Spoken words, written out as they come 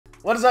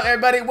What is up,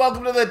 everybody?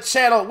 Welcome to the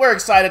channel. We're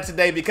excited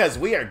today because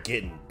we are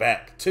getting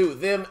back to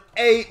them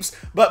apes.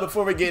 But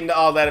before we get into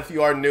all that, if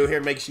you are new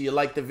here, make sure you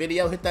like the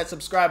video, hit that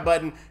subscribe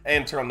button,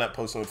 and turn on that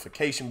post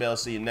notification bell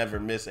so you never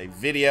miss a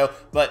video.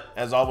 But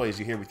as always,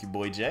 you're here with your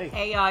boy Jay.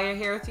 Hey y'all, you're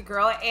here with your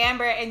girl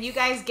Amber, and you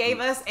guys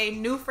gave us a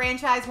new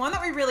franchise, one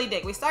that we really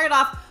dig. We started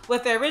off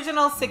with the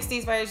original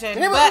 60s version.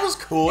 And it was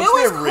cool. It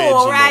was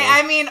cool, right?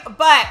 I mean,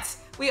 but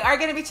we are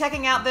going to be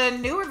checking out the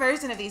newer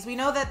version of these. We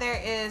know that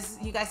there is,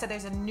 you guys said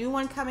there's a new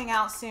one coming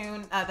out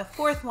soon, the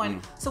fourth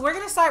one. So we're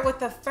going to start with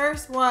the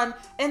first one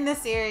in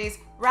this series,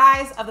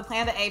 Rise of the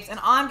Planet of the Apes. And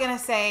all I'm going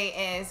to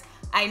say is,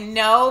 I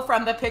know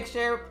from the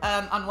picture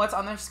on what's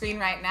on the screen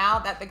right now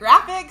that the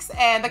graphics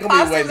and the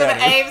costumes of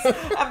the apes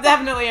have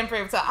definitely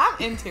improved. So I'm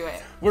into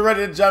it. We're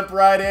ready to jump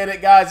right in it,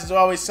 guys. As I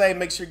always say,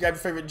 make sure you grab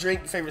your favorite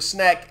drink, your favorite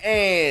snack,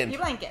 and your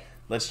blanket.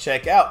 Let's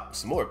check out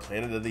some more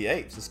Planet of the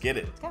Apes. Let's get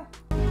it. Let's go.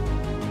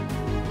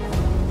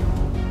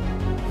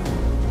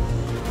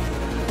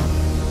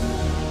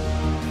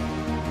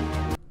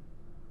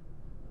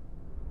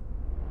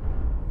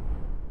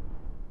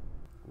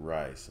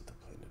 Rise of the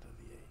Planet of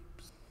the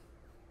Apes.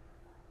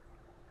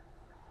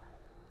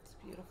 It's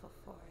a beautiful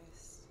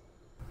forest.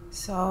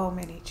 So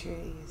many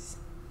trees.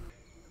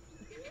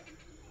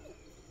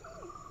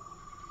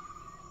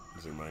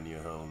 Does it remind you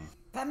of home?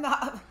 I'm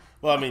not.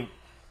 Well, I mean,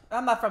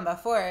 I'm not from the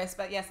forest,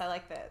 but yes, I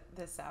like that.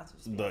 This sounds.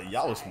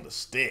 Y'all was from the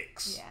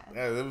sticks.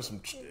 Yeah. There was some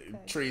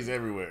trees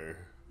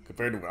everywhere.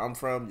 Compared to where I'm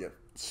from, yeah,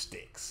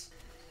 sticks.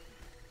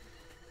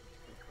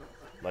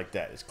 Like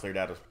that. It's cleared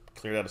out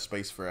of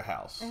space for a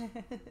house.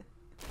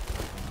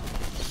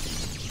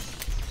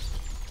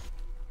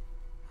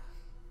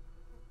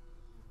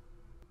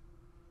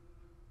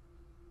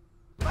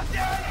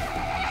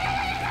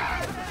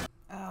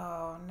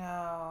 Oh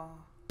no.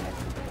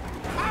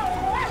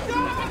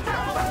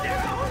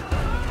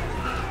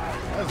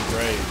 That's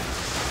great.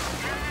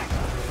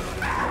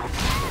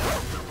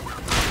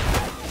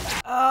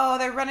 Oh,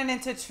 they're running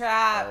into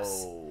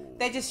traps. Oh.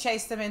 They just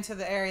chased them into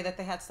the area that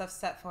they had stuff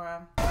set for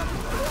them.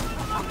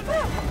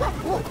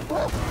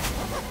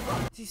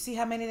 Do you see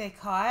how many they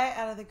caught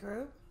out of the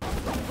group?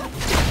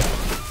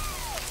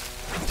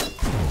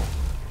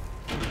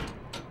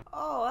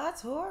 Oh,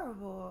 that's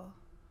horrible.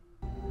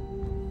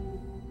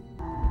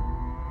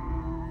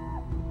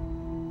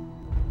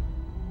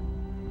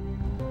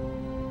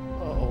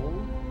 Oh.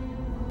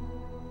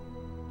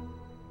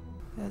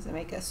 Doesn't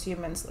make us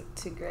humans look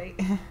too great.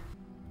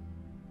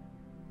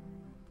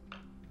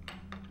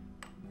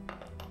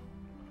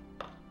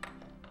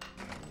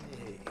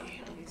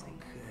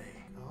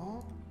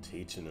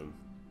 Teaching them.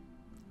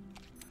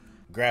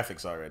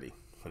 Graphics already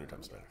 100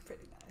 times better.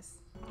 Pretty nice.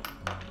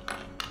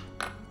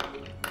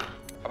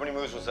 How many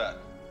moves was that?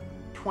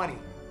 20.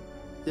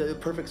 The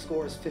perfect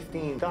score is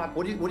 15. Doc,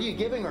 what are you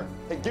giving her?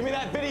 Hey, give me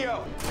that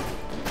video!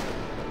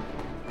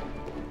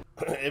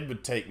 It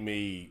would take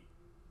me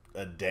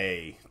a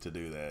day to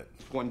do that.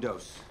 One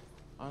dose.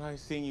 Aren't I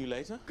seeing you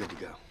later? Good to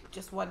go.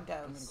 Just one dose.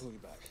 I'm gonna call you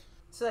back.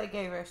 So they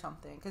gave her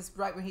something, because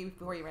right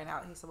before he ran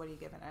out, he said, "What are you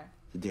giving her?"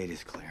 The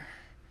data's clear.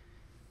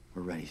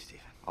 We're ready,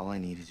 Stephen. All I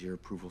need is your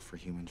approval for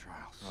human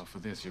trials. Well, for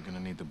this, you're gonna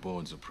need the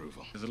board's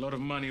approval. There's a lot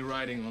of money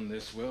riding on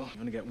this, Will. You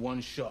only get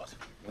one shot.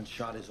 One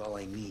shot is all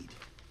I need.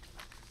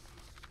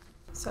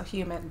 So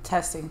human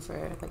testing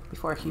for, like,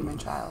 before human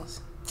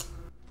trials.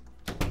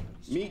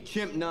 Meet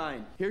Chimp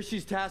 9. Here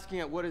she's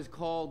tasking at what is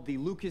called the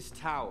Lucas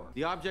Tower,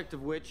 the object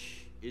of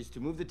which is to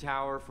move the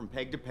tower from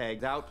peg to peg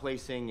without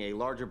placing a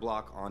larger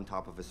block on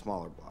top of a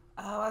smaller block.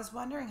 Oh, I was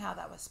wondering how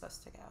that was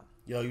supposed to go.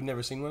 Yo, you've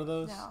never seen one of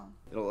those? No.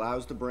 It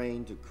allows the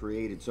brain to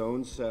create its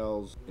own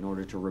cells in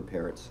order to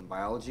repair itself. In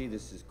biology,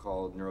 this is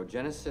called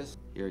neurogenesis.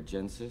 Here at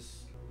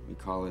Genesis, we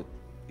call it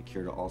the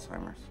cure to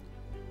Alzheimer's.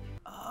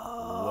 Oh,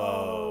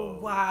 whoa.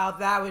 Wow,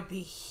 that would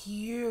be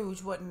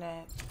huge, wouldn't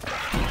it?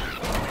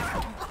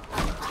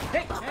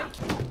 Hey, hey.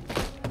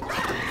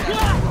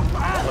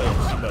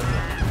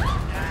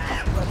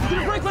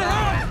 You break my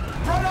arm!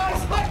 Bright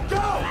Eyes, let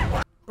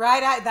go!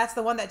 Bright Eye, that's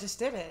the one that just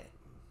did it.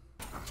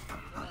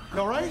 You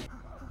all right?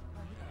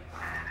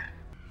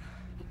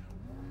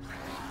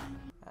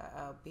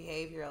 Uh-oh,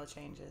 behavioral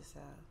changes.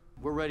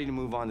 We're ready to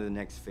move on to the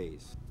next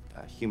phase,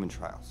 human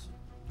trials.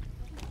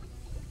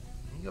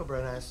 Here you go,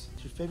 Bright Eyes.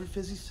 It's your favorite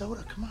fizzy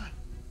soda. Come on.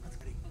 Let's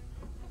get it.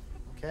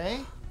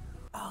 Okay?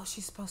 Oh,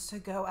 she's supposed to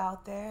go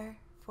out there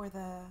for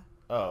the...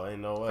 Oh,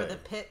 ain't no way. For the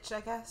pitch,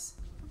 I guess.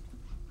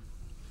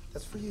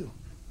 That's for you.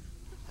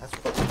 That's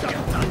for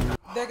you.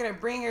 They're gonna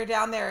bring her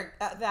down there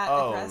that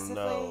aggressively.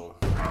 No.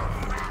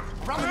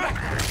 Run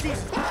back!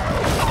 Jesus.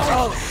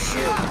 Oh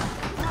shoot!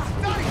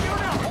 Johnny, get her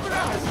now! Hold her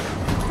down!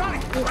 Johnny!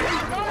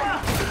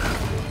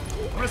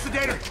 I'm gonna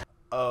sedate her.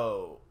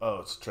 Oh,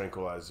 it's a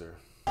tranquilizer.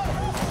 No.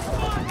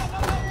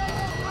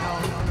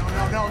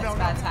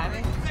 Bad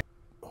timing.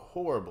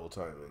 Horrible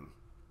timing.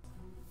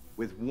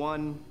 With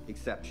one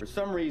exception. For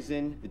some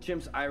reason, the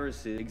chimp's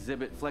irises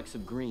exhibit flecks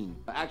of green.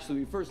 Actually,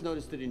 we first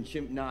noticed it in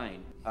Chimp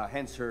 9,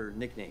 hence her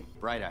nickname,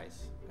 Bright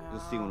Eyes. You'll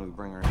see when we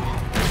bring her in.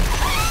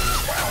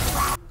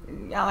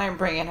 Y'all aren't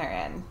bringing her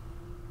in.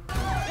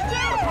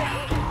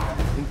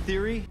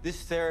 theory,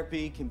 this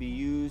therapy can be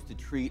used to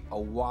treat a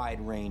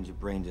wide range of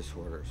brain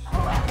disorders.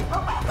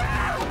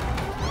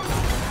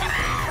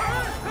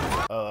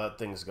 Oh, that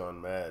thing's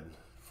gone mad,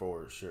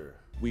 for sure.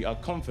 We are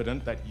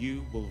confident that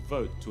you will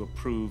vote to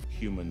approve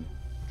human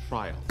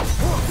trial.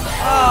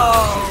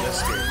 Oh. That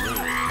scared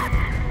me.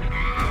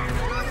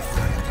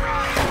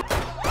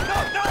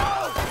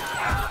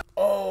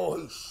 Oh,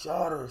 he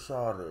shot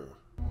her.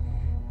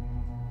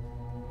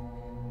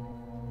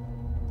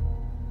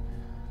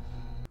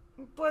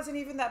 It wasn't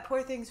even that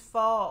poor thing's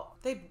fault.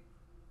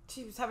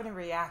 She was having a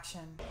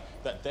reaction.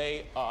 That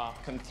they are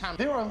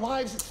contaminated. There are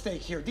lives at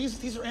stake here.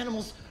 These are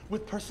animals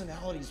with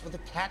personalities, with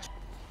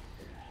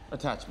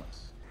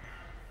Attachments.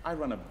 I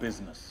run a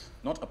business,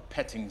 not a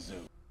petting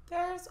zoo.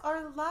 There's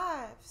our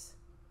lives.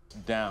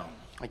 Down.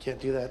 I can't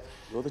do that.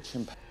 You're the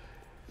chimp.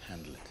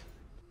 Handle it.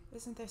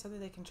 Isn't there something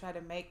they can try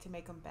to make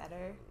them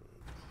better?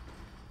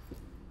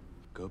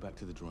 Go back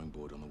to the drawing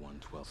board on the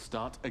 112.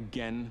 Start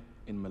again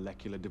in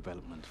molecular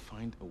development.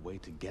 Find a way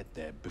to get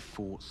there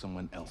before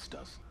someone else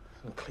does.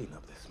 And clean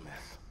up this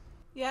mess.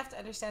 You have to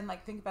understand,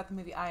 like, think about the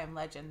movie I Am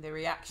Legend, the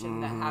reaction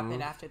that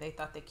happened after they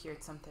thought they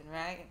cured something,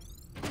 right?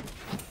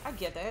 I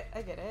get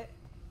it.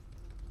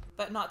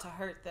 But not to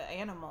hurt the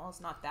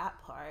animals, not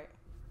that part.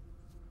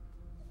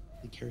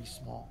 They carry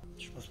small.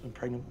 She must have been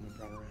pregnant when we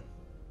brought her in.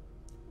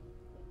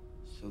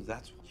 So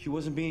that's... She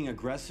wasn't being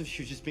aggressive,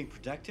 she was just being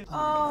protective?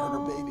 Hurt her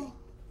baby.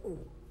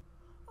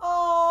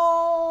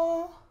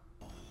 Oh.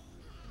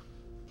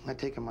 I'd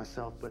take him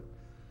myself, but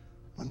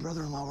my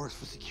brother-in-law works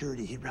for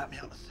security. He'd rat me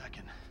out in a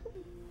second.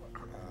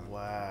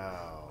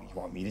 Wow. You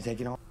want me to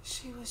take it home?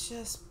 She was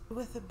just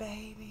with a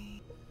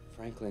baby.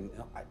 Franklin,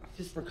 no,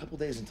 Just for a couple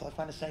days until I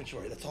find a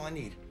sanctuary. That's all I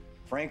need.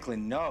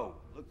 Franklin, no.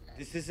 Look,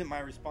 this isn't my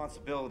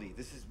responsibility.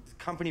 This is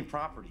company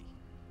property.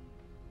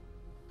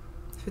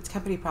 If it's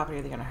company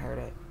property, they're gonna hurt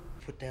it.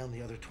 Put down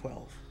the other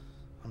 12.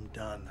 I'm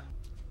done.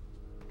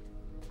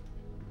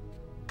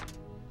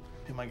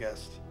 Be my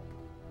guest.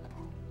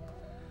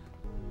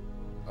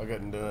 I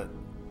couldn't do it.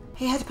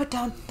 He had to put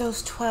down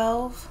those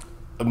 12.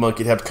 The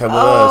monkey'd have to come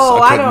with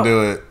us. I couldn't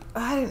do it.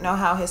 I didn't know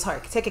how his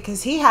heart could take it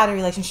because he had a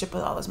relationship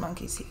with all his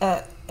monkeys.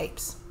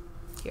 Apes.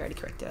 He already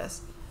corrected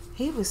us.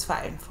 He was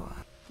fighting for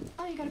it.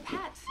 Oh, you got a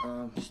pet?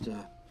 Just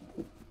a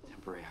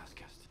temporary house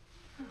guest.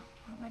 Oh,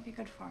 well, it might be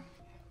good for him.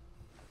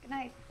 Good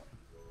night.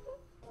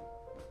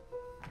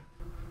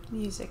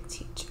 Music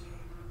teacher.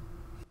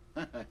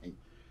 I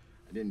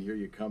didn't hear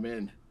you come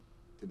in.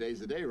 Today's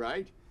the day,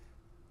 right?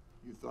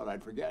 You thought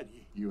I'd forget.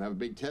 You have a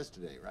big test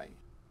today, right?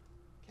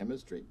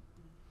 Chemistry.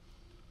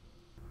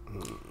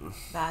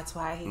 That's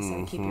why he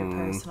said keep your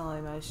personal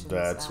emotions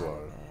That's out why.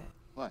 of it.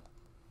 What?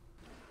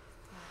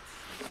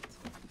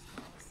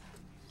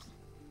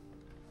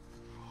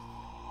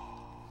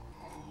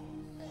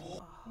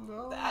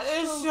 That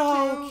is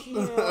so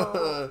cute.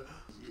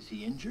 Is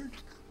he injured?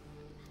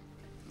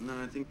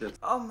 No, I think that's...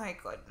 Oh my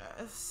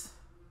goodness.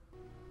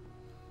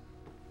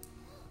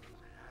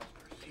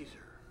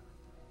 Caesar.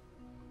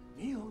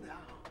 Kneel down.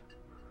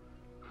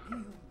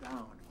 Kneel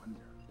down,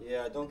 wonder.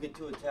 Yeah, don't get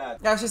too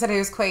attached. No, she said he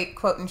was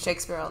quoting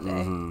Shakespeare all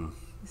day.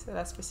 He said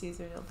that's for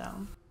Caesar, kneel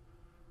down.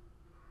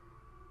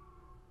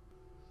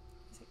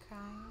 Is it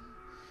crying?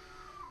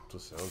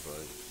 Just sounds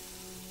like.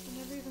 I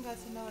never even got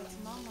to know it's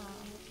mama.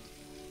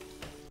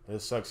 It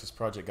sucks. His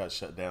project got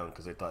shut down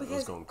because they thought it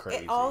was going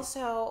crazy. It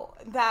also,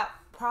 that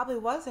probably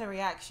wasn't a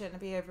reaction, a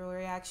behavioral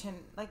reaction.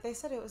 Like they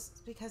said, it was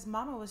because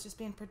mama was just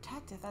being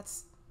protective.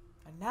 That's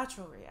a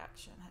natural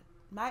reaction. It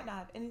might not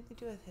have anything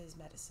to do with his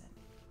medicine.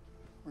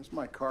 Where's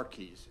my car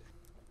keys?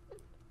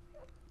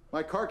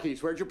 My car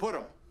keys, where'd you put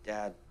them?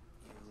 Dad,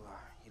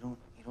 you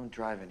don't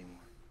drive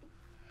anymore.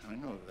 I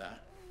know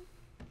that.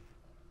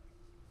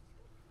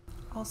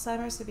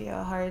 Alzheimer's would be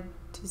a hard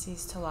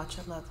disease to watch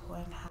a loved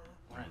one have.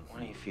 Why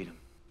don't you feed him?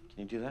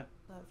 Can you do that?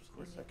 Loved Of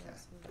course I can.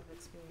 who have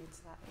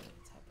experienced that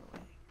type of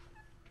way.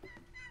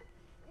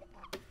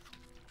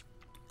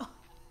 Oh,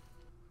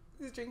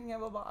 he's drinking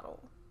out of a bottle.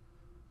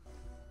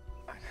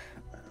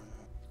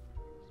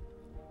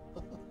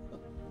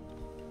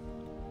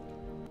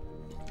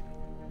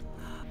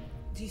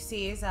 Do you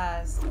see his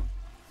eyes?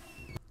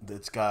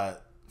 It's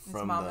got His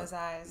from mama's the,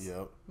 eyes.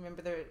 Yep.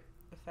 Remember the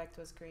effect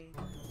was green.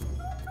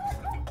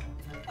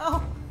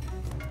 Oh.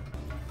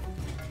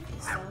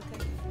 He's so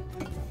okay.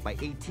 By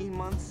 18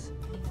 months,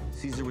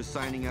 Caesar was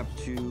signing up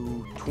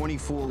to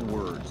 24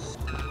 words.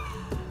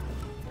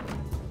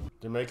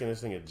 They're making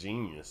this thing a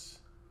genius.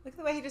 Look at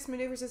the way he just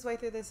maneuvers his way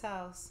through this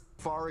house.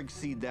 Far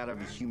exceed that of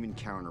a human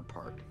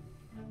counterpart.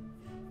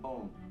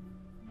 Home.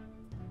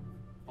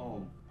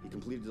 He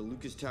completed the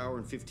Lucas Tower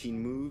in 15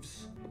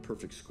 moves, a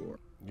perfect score.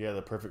 Yeah,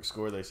 the perfect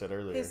score they said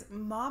earlier. His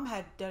mom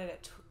had done it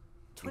at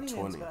 20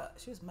 minutes, 20. but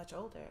she was much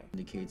older.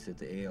 Indicates that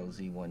the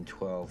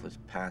ALZ-112 was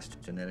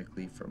passed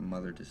genetically from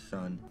mother to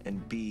son,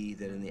 and B,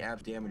 that in the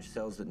damaged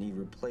cells that need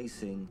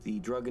replacing, the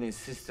drug in his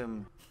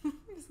system...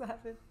 He's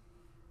laughing.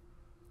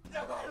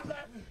 I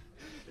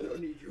don't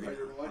need you.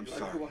 I'm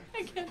sorry.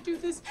 I can't do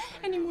this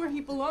anymore.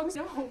 He belongs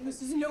at home.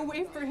 This is no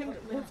way for him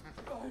to live.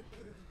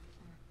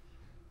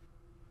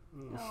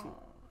 No.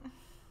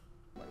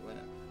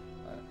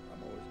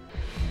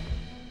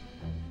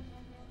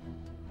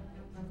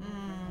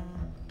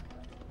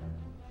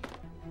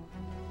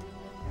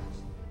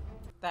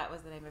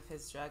 of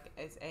his drug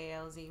is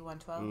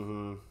ALZ-112.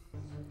 Mm-hmm.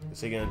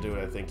 Is he gonna do what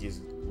I think he's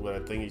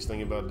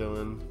thinking about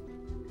doing?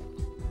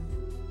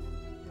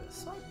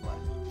 Swipe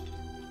one.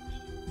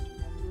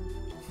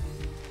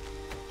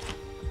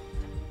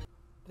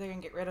 They're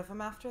gonna get rid of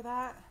him after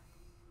that.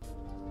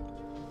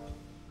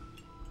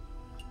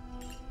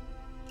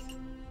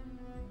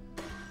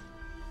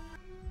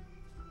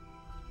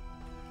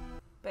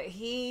 But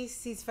he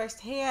sees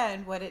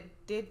firsthand what it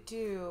did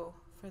do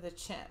for the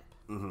chimp.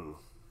 Mm-hmm.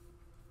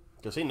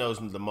 Because he knows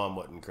the mom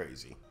wasn't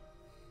crazy.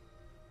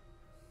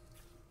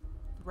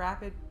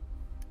 Rapid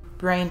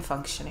brain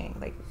functioning,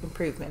 like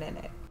improvement in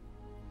it.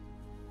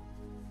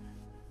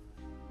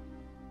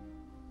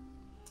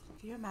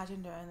 Can you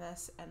imagine doing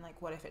this and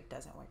like what if it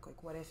doesn't work?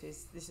 Like what if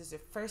this is your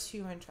first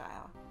human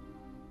trial?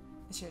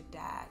 It's your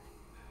dad.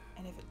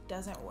 And if it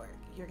doesn't work,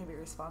 you're gonna be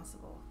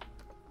responsible.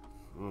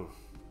 Mm.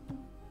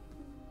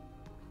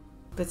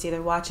 But it's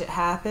either watch it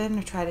happen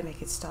or try to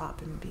make it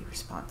stop and be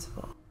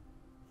responsible.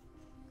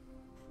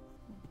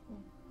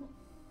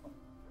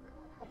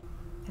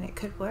 And it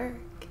could work.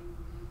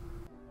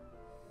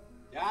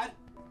 Dad?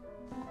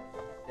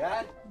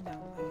 Dad?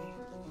 No way.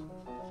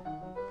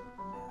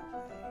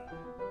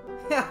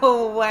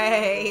 No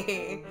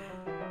way.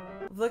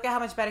 Look at how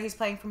much better he's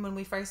playing from when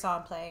we first saw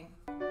him playing.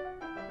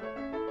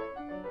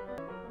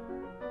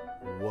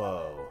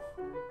 Whoa.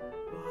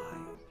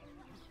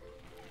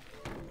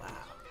 Wow.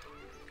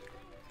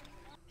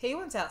 He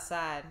wants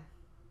outside.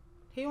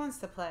 He wants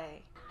to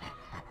play.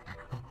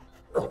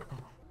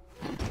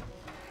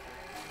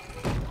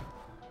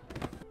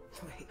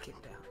 Wait,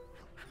 get down.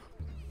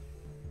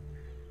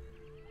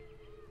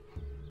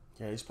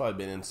 Yeah, he's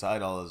probably been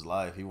inside all his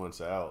life. He wants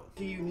out.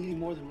 Do you need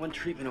more than one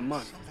treatment a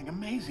month? Something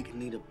amazing. You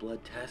need a blood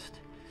test.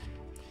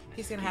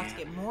 He's gonna have to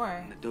get more.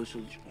 And the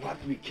dosage will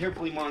have to be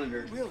carefully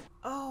monitored. Really?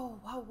 Oh,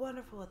 how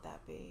wonderful would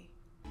that be?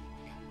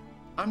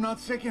 I'm not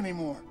sick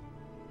anymore.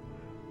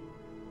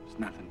 It's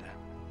nothing, Dad.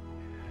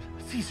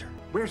 Caesar.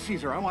 Where's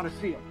Caesar? I want to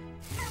see him.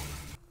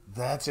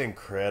 That's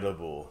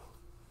incredible.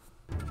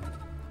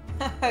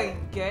 Oh,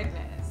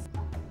 goodness.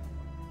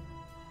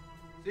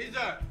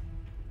 Caesar!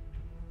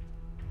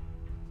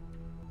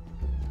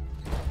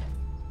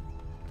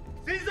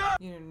 Caesar!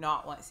 You do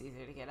not want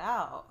Caesar to get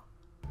out.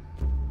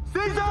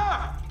 Caesar!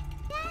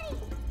 Daddy!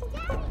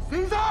 Daddy!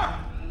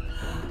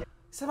 Caesar!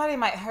 Somebody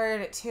might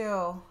heard it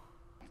too.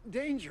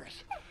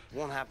 Dangerous. It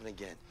won't happen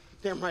again.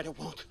 Damn right it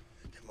won't.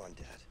 Come on,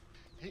 Dad.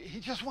 He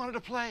just wanted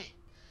to play.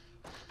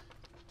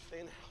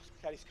 Stay in the house.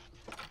 Daddy's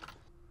got this.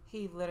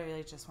 He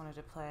literally just wanted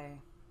to play.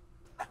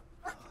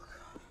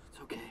 It's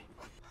okay.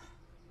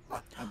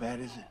 How bad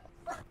is it?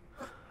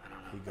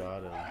 He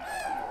got him.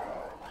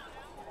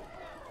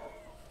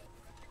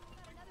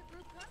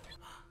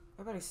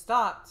 Everybody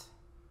stopped.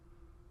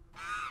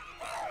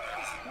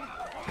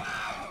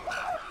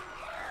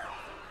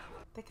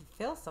 They could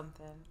feel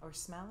something or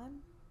smell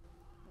him.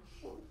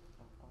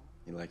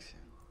 He likes you.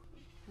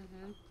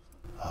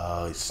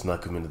 Oh, he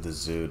snuck him into the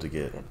zoo to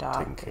get The doctor.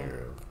 taken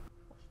care of.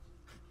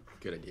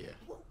 Good idea.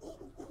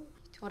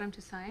 Told him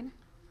to sign?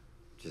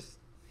 Just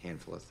a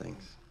handful of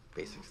things.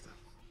 Basic stuff.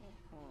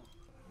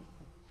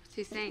 What's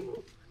he saying?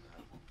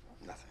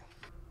 Nothing.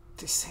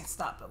 Just saying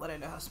stop, but let her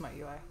know how smart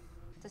you are.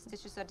 The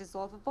stitches are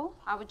dissolvable.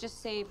 I would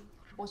just say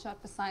watch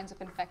out for signs of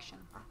infection.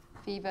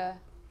 Fever,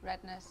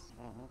 redness.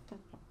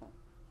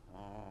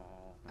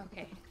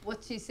 Okay,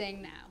 what's he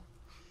saying now?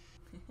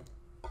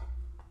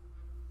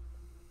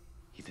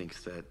 He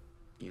thinks that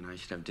you and I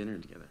should have dinner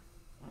together.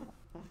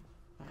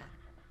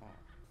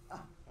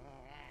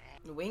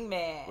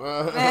 Wingman.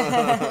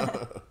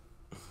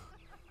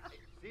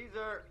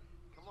 Caesar!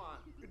 Come on.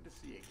 Good to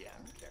see you again,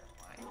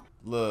 Caroline.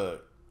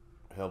 Look,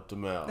 helped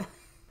him out.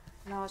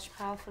 Large,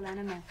 powerful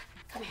animal.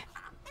 Come here.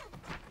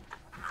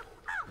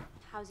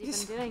 How's he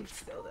been doing?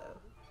 Still though.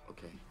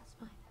 Okay.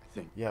 I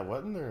think. Yeah,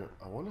 wasn't there?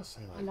 I want to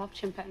say I like love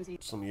chimpanzees.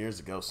 some years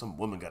ago, some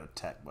woman got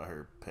attacked by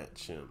her pet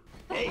chimp.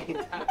 Hey,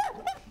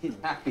 he's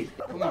happy.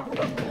 Come on.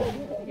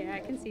 Yeah, I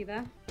can see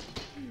that.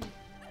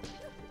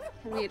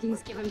 Can we at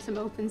least give him some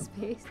open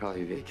space?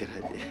 Probably be a good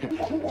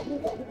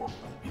idea.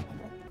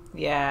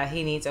 Yeah,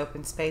 he needs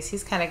open space.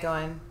 He's kind of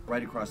going.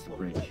 Right across the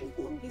bridge.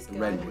 He's The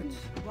going redwoods.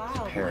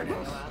 wild.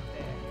 Paradise. Out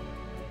there.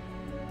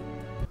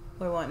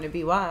 We're wanting to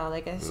be wild, I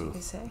guess you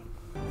could say.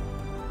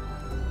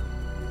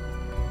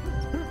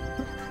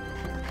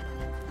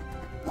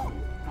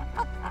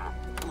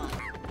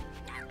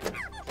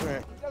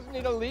 He doesn't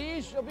need a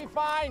leash. He'll be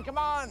fine. Come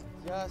on.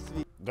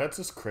 That's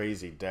just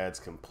crazy. Dad's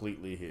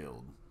completely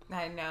healed.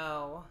 I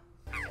know.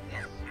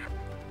 This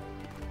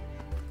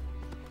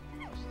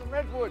is the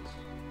redwoods.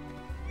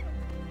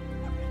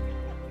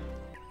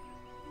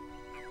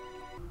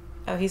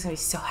 Oh, he's gonna be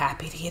so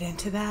happy to get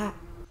into that.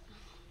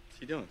 What's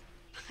he doing?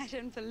 I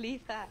didn't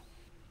believe that.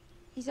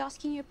 He's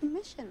asking your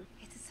permission.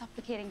 It's a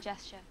supplicating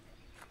gesture.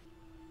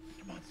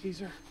 Come on,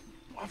 Caesar.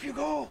 Off you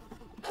go.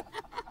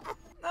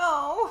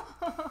 No.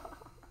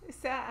 He's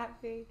so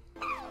happy.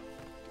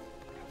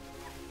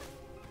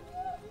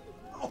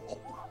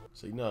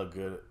 So you know how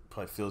good it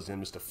probably feels him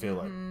just to feel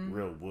like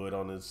real wood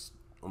on his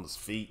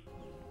feet.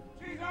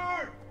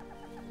 Caesar!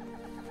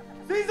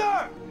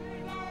 Caesar!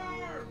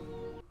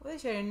 Well, they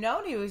should have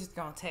known he was just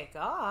gonna take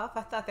off.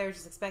 I thought they were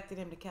just expecting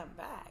him to come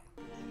back.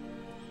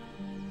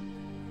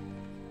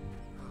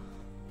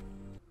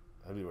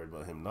 I'd be worried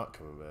about him not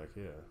coming back,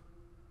 yeah.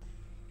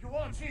 You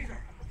want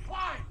Caesar?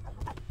 Fly!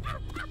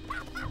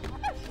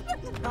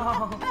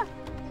 Oh.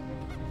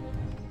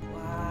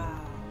 Wow.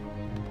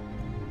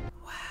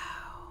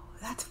 Wow.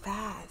 That's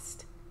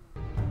fast.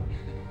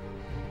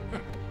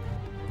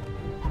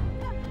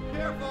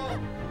 Careful!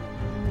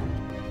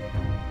 Caesar,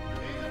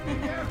 be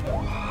careful!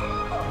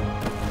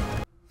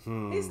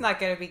 He's not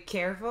gonna be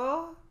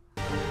careful.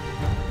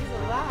 He's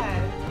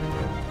alive.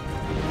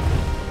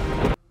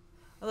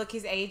 Oh, look,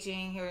 he's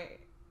aging here.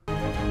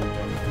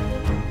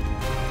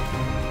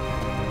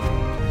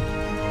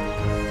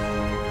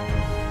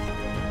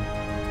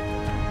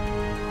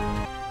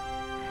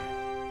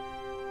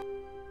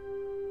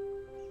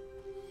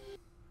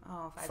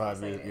 Oh, 5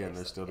 years, later, yeah, and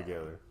they're still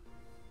together.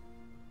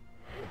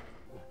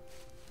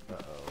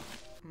 Uh-oh.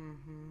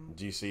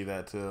 Did you see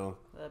that too?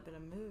 A little bit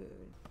of mood.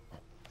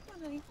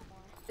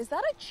 Is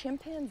that a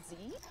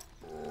chimpanzee?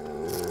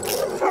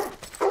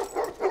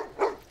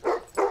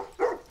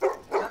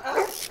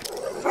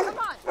 Come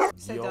on.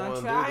 Said, You don't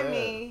wanna try do that.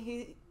 me.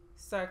 He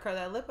started curling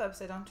that lip up,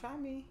 said, don't try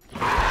me.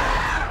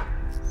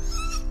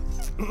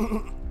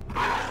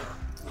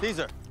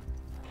 Caesar.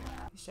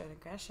 He showed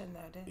aggression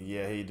though, didn't he?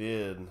 Yeah, he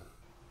did.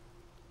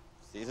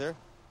 Caesar?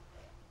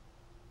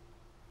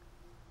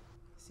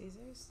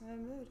 Caesar's in a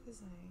mood,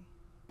 isn't he?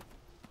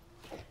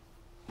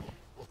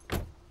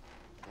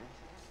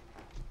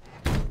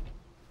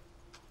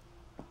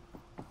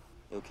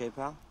 You okay,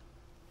 pal?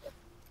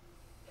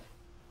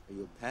 Are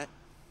you a pet?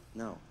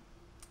 No.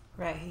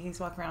 Right, he's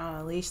walking around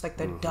on a leash like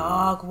the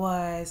dog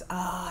was.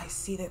 Oh, I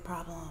see the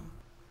problem.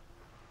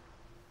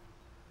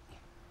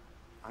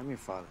 I'm your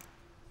father.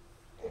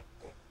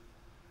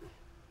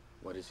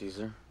 What is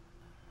Caesar?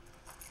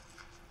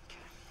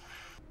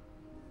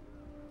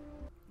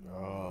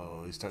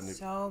 Oh, he's starting to.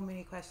 So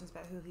many questions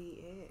about who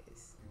he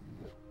is.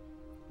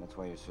 That's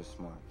why you're so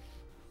smart.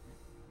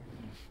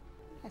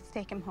 Let's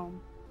take him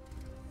home.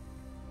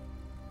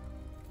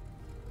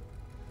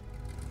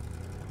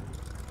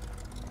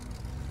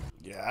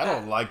 Yeah, I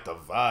don't like the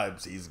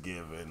vibes he's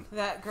giving.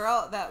 That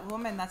girl, that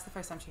woman, that's the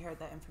first time she heard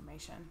that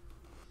information.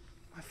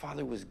 My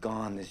father was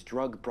gone. This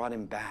drug brought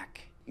him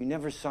back. You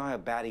never saw how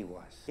bad he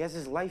was. He has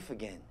his life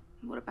again.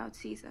 What about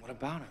Caesar? What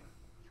about him?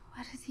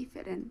 Where does he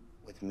fit in?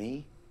 With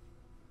me?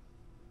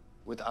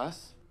 With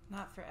us?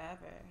 Not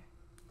forever.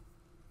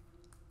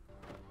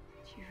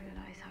 Do you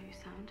realize how you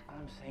sound? All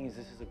I'm saying is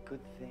this is a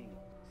good thing.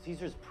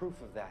 Caesar's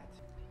proof of that.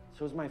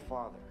 So is my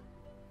father.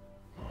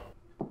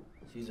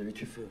 Caesar, eat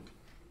your food.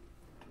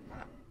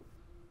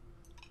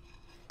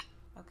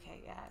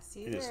 Okay, yeah, just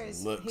Caesar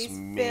is, looks he's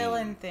mean.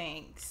 feeling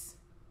things.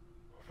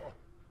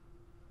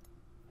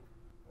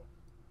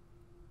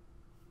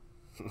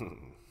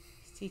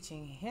 He's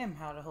teaching him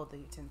how to hold the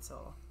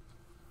utensil.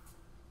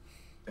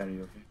 Dad, are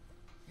you okay?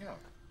 Yeah,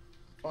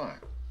 fine.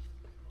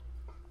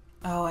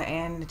 Oh,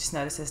 and just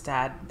notice his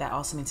dad, that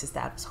also means his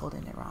dad was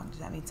holding it wrong. Does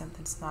that mean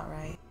something's not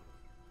right?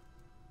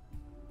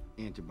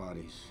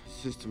 Antibodies. The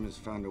system has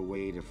found a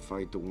way to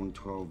fight the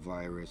 112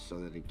 virus so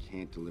that it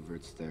can't deliver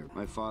its therapy.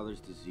 My father's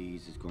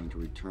disease is going to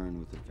return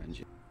with a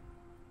vengeance.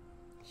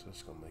 So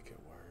it's gonna make it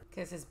work.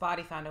 Because his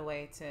body found a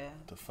way to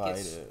fight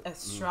get it.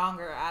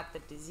 Stronger at the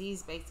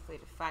disease, basically,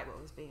 to fight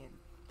what was being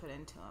put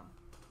into him.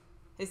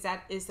 His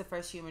dad is the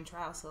first human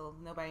trial, so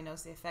nobody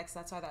knows the effects.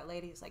 That's why that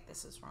lady is like,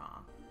 this is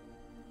wrong.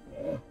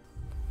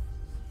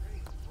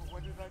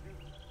 What did I do?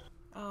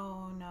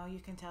 Oh, no, you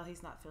can tell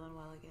he's not feeling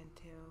well again,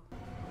 too.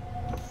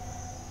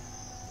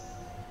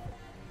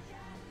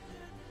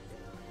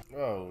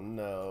 Oh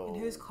no.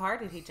 And whose car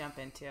did he jump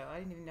into? I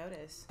didn't even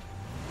notice.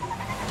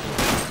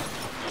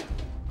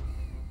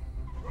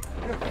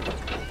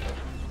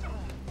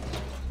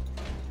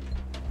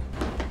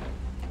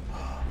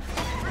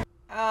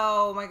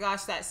 Oh my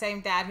gosh, that same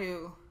dad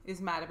who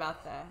is mad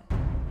about that.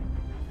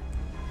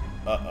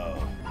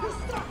 Uh-oh.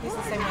 He's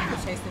the same one who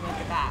chased him in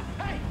the back.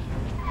 Hey!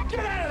 Get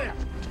out of there!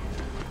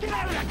 Get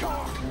out of that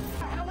car! What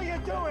the hell are you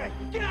doing?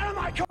 Get out of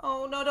my car!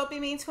 Oh no, don't be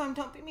mean to him.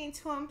 Don't be mean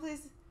to him.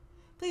 Please.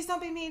 Please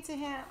don't be mean to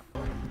him.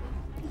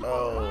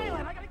 Oh.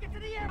 I gotta get to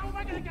the air. How am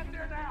I gonna get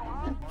there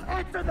now, huh?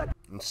 Answer the...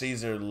 And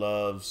Caesar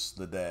loves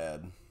the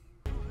dad.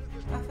 I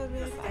feel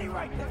really bad. Stay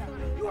right there.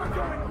 You are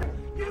going...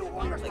 You don't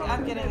understand. Like,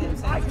 I'm getting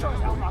upset. I sure as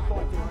hell not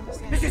going to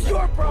understand. This is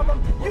your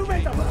problem. You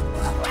made the...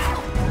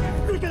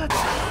 You're gonna...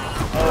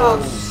 Oh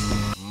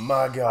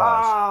my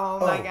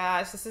gosh. Oh my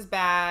gosh, this is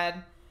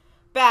bad.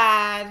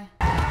 Bad.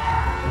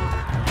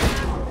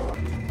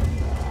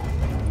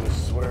 This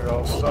is where it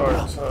all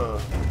starts, huh?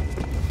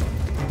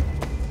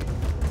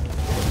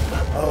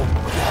 Oh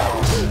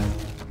gosh.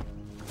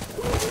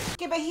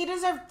 Okay, but he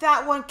deserved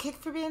that one kick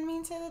for being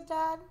mean to the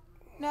dad.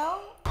 No?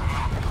 But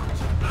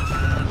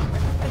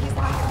he's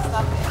not gonna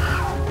stop it.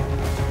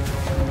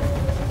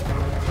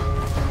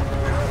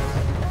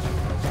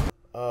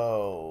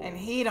 Oh. And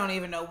he don't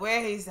even know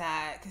where he's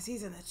at, because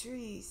he's in the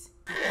trees.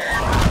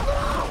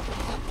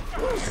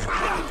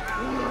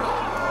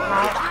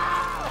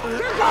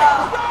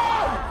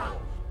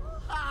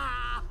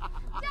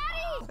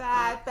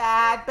 Bad,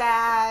 bad,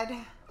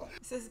 bad.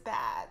 This is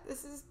bad.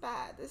 This is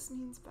bad. This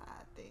means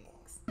bad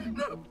things.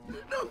 No,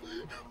 no.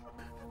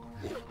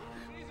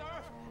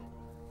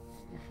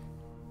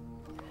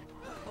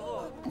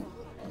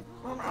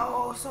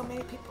 Oh, so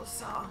many people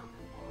saw.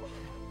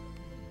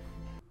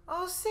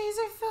 Oh,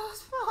 Caesar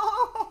feels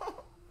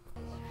small.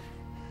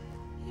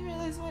 He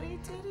realized what he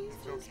did. He's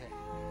just okay.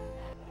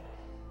 bad.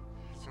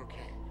 It's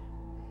okay.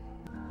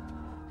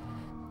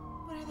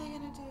 What are they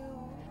gonna do?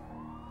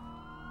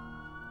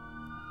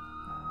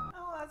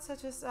 Oh, that's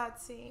such a sad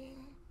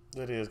scene.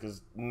 It is,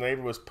 because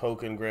neighbor was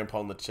poking Grandpa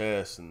in the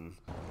chest, and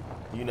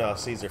you know how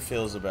Caesar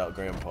feels about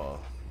Grandpa.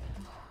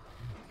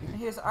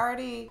 He was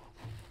already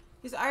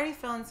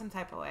feeling some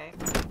type of way.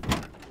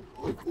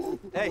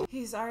 Hey.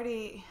 He's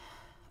already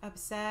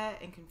upset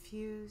and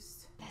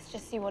confused. Let's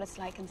just see what it's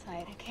like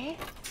inside, okay?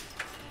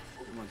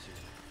 Come on,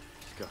 Caesar.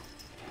 Let's go.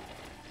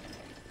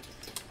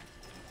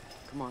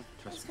 Come on,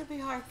 This trust me. could be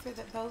hard for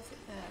both of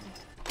them.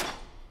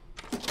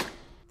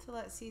 To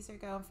let Caesar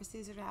go and for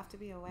Caesar to have to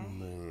be away.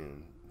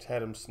 Man, he's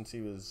had him since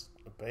he was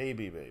a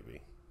baby.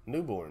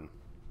 Newborn.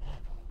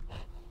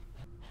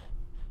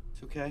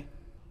 It's okay.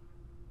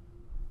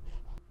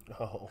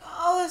 Oh.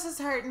 Oh, this is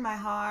hurting my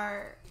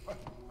heart.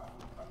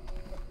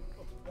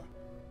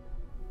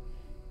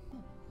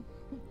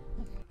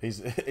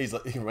 He's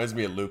like, he reminds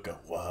me of Luca.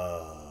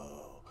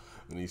 Whoa.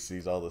 And he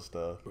sees all this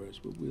stuff. But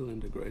we'll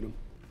integrate him.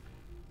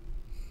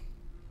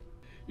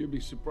 You'll be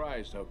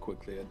surprised how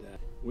quickly they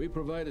adapt. We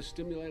provide a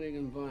stimulating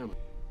environment.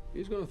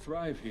 He's gonna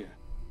thrive here.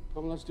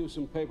 Come, let's do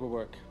some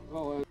paperwork.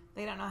 Oh,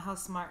 They don't know how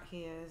smart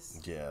he is.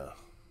 Yeah.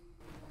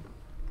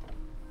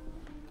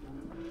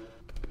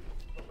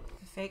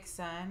 The fake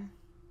sun.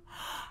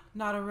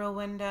 Not a real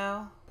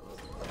window.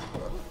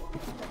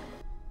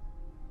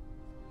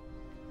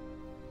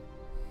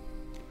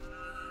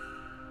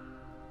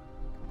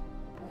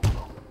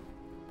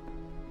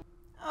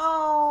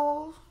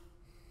 Oh.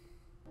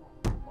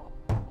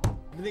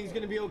 Everything's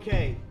gonna be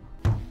okay.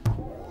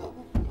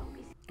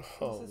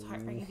 This is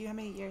heartbreaking. Do you know how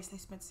many years they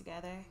spent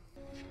together?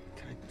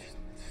 Can I just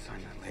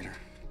sign that later?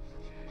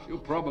 you'll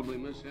probably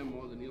miss him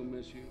more than he'll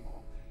miss you.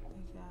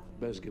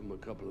 Best give him a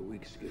couple of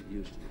weeks to get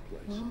used to the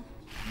place.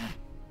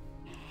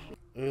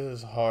 It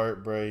is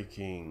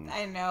heartbreaking.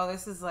 I know,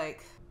 this is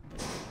like...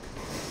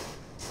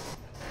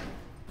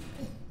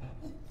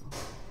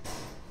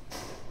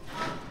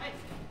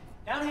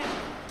 Down here.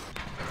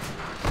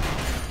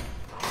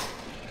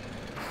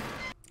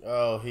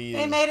 Oh, he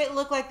They is... made it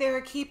look like they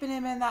were keeping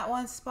him in that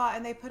one spot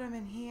and they put him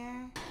in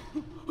here.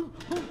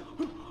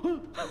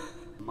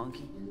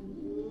 Monkey?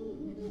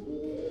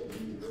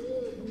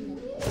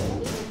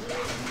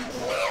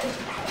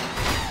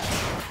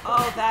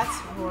 Oh, that's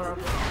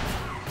horrible.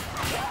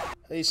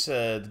 They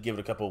said give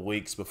it a couple of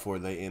weeks before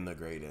they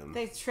integrate him.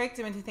 They tricked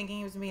him into thinking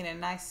he was being in a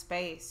nice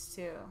space,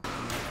 too.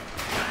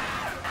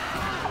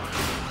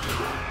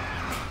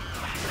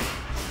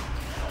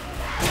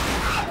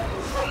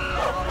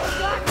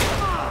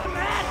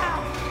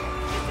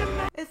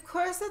 Of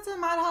course it's a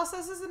madhouse.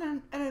 This is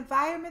an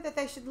environment that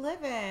they should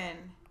live in.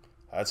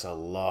 That's a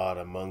lot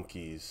of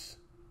monkeys.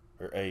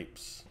 Or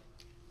apes.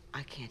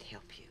 I can't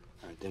help you.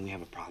 All right, then we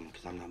have a problem,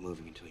 because I'm not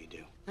moving until you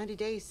do. 90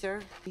 days,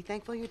 sir. Be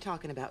thankful you're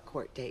talking about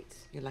court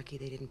dates. You're lucky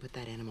they didn't put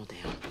that animal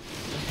down.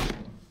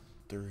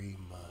 3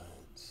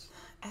 months.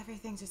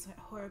 Everything just went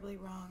horribly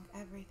wrong.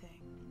 Everything.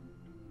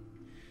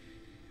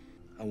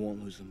 I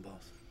won't lose them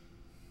both.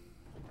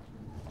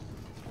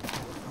 Can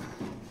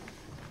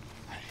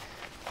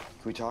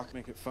we talk?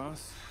 Make it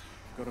fast.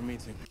 Got a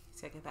meeting.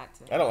 Take it back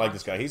to I don't like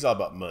this guy. He's all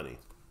about money.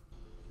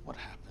 What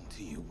happened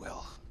to you,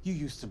 Will? You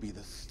used to be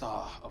the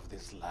star of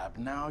this lab.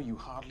 Now you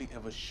hardly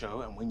ever show,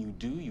 and when you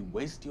do, you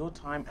waste your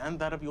time and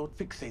that of your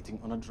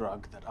fixating on a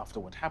drug that, after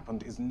what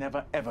happened, is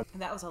never ever.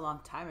 And that was a long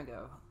time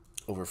ago.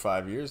 Over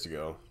 5 years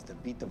ago. To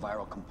beat the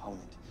viral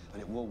component, but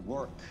it will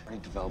work. I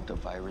already developed a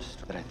virus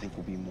that I think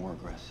will be more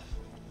aggressive.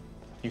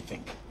 You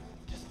think?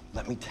 Just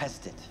let me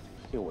test it.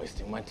 You're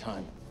wasting my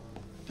time.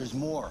 There's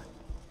more.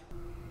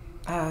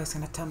 Oh, he's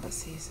gonna tumble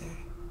Caesar.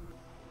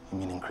 You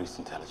mean increased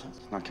intelligence?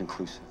 It's not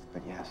conclusive,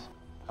 but yes.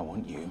 I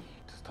want you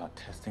to start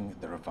testing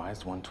the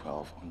revised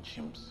 112 on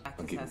chimps.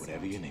 I'll give you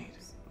whatever you need.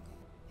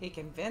 He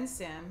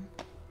convinced him.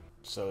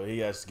 So he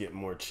has to get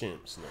more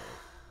chimps now.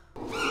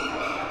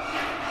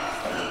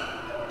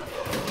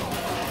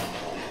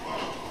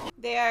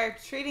 They are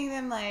treating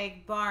them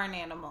like barn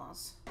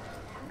animals.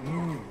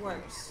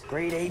 Worse.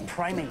 Grade 8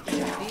 primate.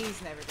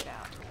 These never get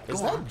out. Is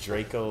that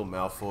Draco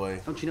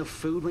Malfoy? Don't you know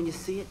food when you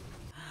see it?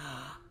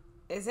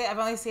 Is it? I've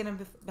only seen him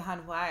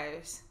behind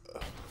wires.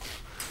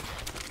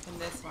 In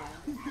this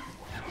one.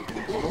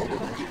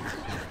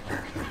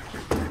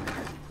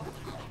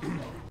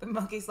 The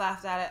monkeys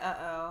laughed at it.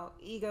 Uh-oh.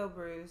 Ego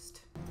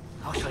bruised.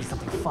 I'll show you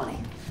something funny.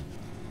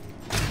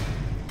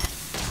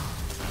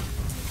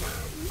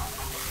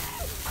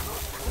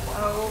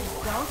 Oh,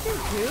 don't you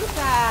do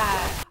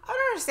that. I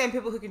don't understand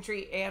people who can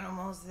treat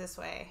animals this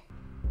way.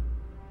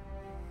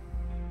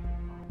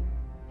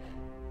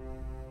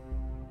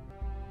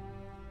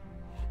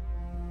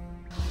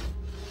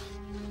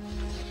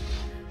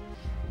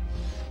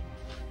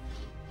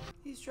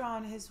 draw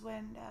in his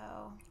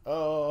window.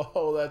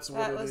 Oh, that's what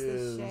That it was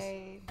is. the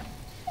shade.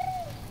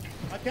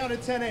 I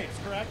counted 10 apes,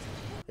 correct?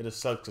 It just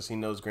sucks because he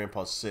knows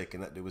Grandpa's sick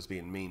and that dude was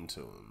being mean to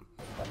him.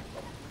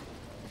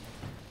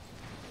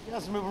 You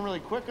guys are moving really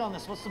quick on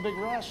this. What's the big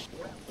rush?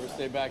 First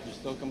day back, you're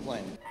still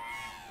complaining.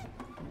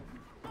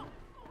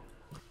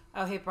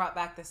 Oh, he brought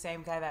back the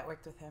same guy that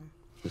worked with him.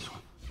 This one.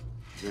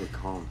 Very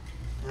calm.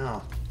 Yeah.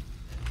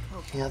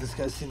 Yeah, this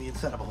guy's seen the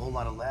inside of a whole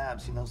lot of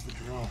labs. He knows the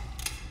drill.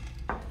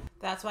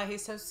 That's why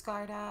he's so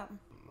scarred up.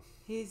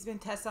 He's been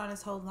tested on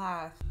his whole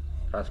life.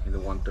 Pass me the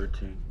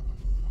 113.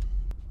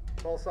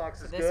 Pulse ox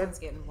So is this good. one's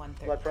getting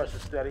 130. Blood pressure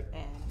steady.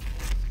 And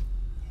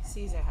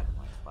Caesar had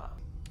 112.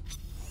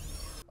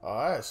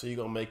 Alright, so you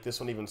gonna make this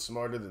one even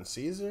smarter than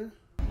Caesar?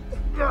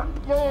 Yeah,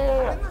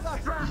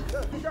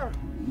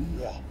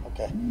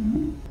 okay.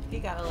 He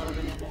got a little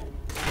bit in it.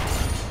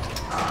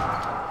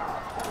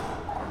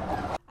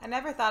 I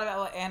never thought about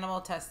what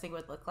animal testing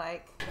would look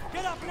like.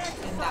 Get up and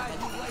exercise, that you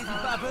much lazy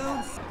detail.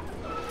 baboons!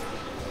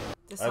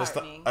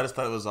 Disheartening. I just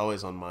thought it was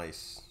always on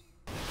mice.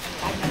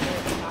 I never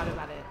thought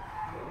about it.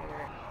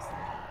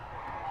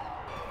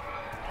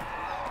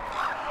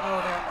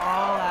 Oh, they're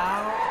all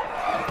out.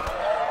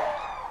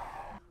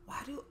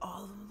 Why do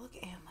all of them look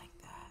at him like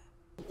that?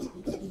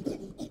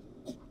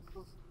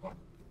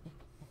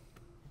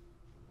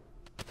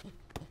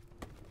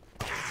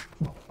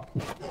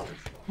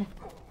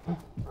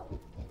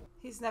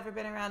 He's never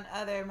been around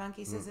other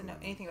monkeys, doesn't know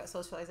anything about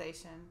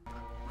socialization.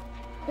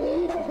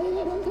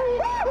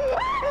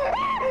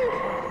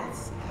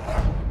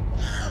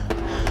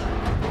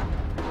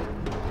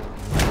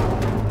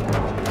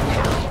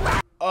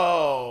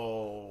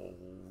 Oh.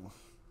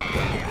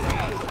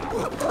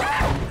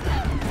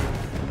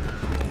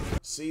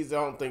 Caesar, I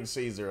don't think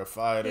Caesar a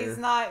fighter. He's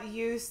not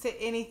used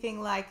to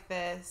anything like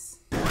this.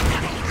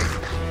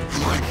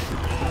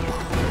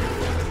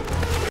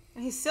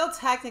 And he's still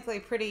technically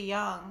pretty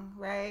young,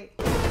 right?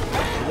 He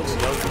looks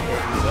young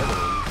compared to his other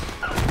ones.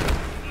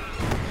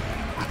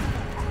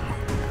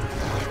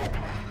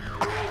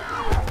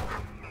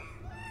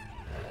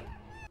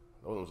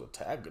 The one that was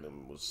attacking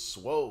him was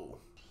swole.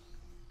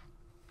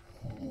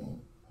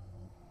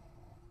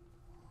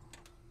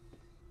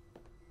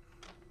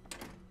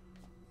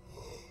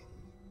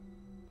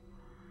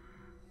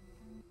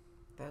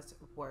 Those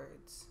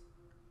words.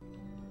 Why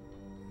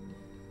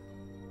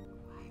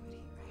would he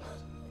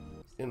write?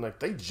 And like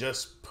they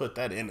just put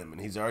that in him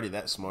and he's already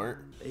that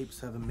smart. Apes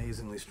have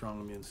amazingly strong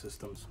immune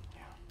systems.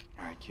 Yeah.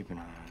 All right, keep an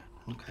eye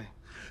on it. Okay.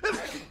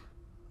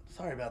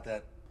 Sorry about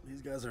that.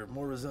 These guys are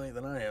more resilient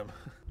than I am.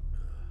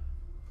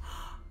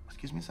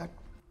 Excuse me a sec.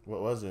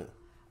 What was it?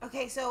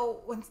 Okay,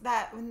 so when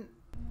humans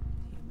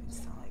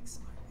sound like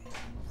smart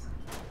animals.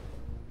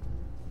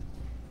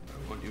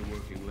 I want you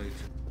working late.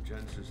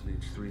 Jansen's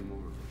needs 3 more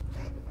of them.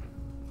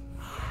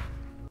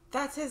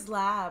 That's his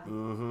lab.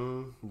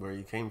 Mm-hmm. Where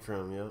you came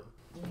from, yep.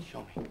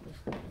 Show me.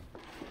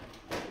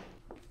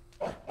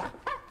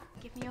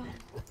 Give me your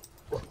hand.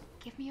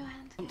 Give me your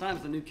hand.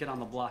 Sometimes the new kid on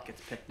the block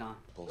gets picked on.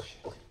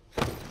 Bullshit.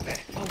 Hey,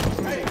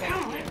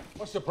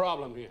 what's the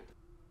problem here?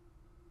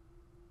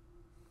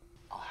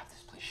 I'll have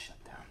this place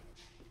shut down.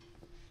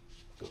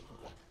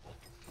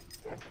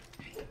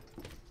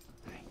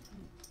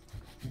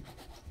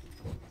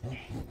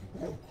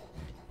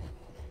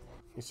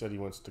 He said he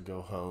wants to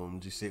go home.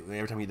 Do you see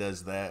every time he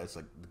does that, it's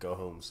like the go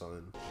home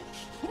son.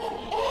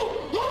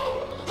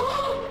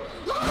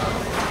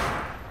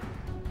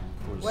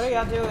 What are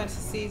y'all doing to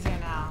Caesar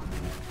now?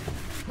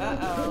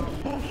 Uh-oh.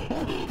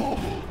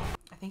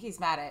 I think he's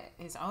mad at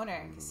his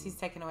owner because he's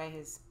taking away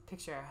his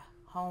picture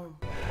home.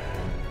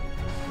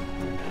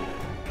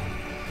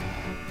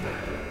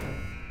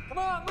 Come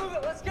on, move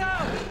it, let's go!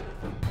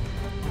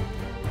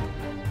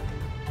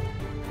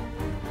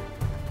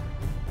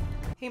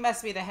 He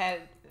must be the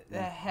head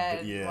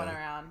Yeah. going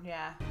around,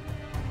 yeah.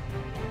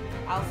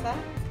 Alpha?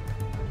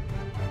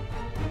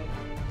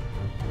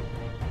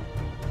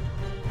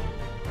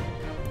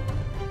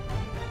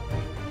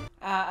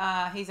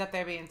 He's up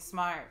there being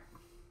smart.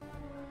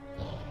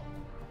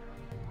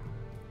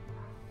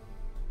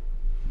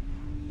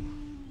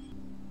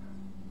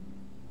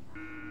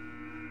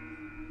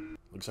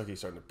 Looks like he's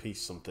starting to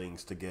piece some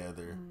things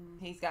together.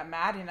 He's got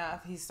mad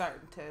enough. He's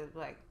starting to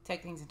like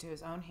take things into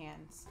his own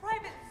hands.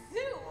 Private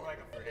zoo. Like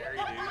a hairy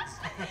dudes.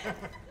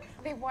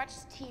 They watch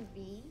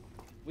TV.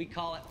 We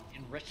call it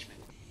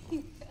enrichment.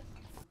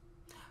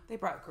 They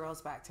brought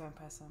girls back to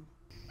impress him.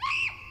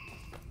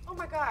 Oh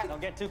my God.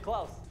 Don't get too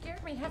close.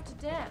 Scared me half to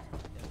death.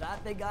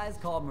 That big guy's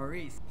called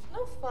Maurice.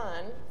 No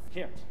fun.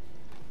 Here,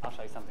 I'll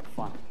show you something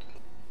fun.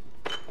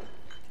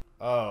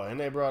 Oh, and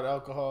they brought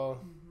alcohol.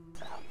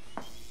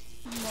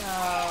 No.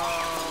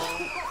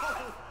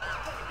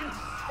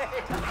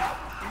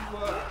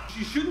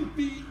 She shouldn't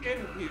be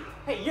in here.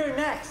 Hey, you're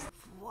next.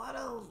 What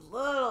a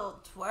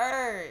little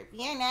twerp.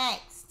 You're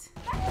next.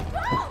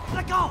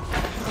 Let go!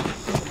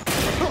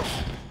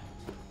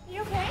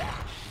 You okay?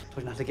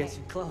 Try not to get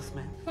too close,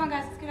 man. Come on,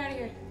 guys, let's get out of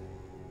here.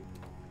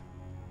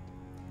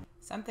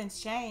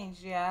 Something's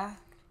changed, yeah.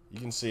 You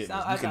can see it. So,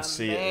 You can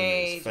see it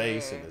in his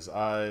face and his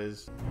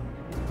eyes.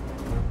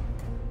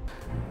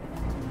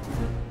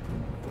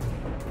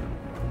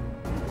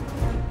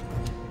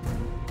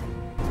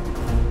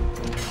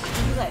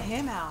 You let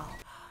him out.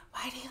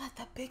 Why did he let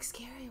the big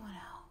scary one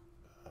out?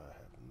 I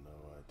have no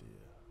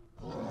idea.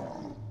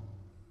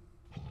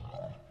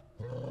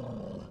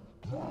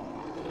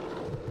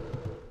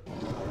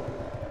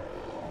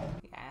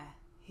 Yeah,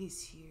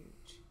 he's huge.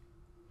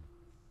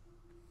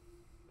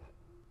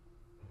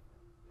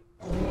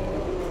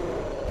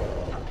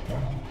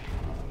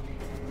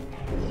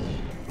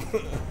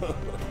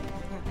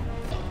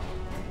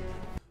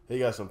 He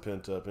got some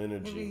pent up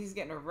energy. Maybe he's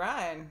getting a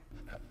run.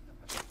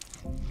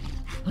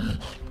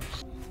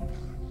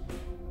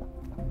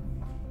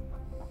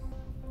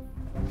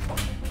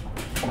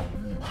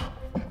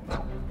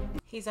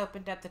 He's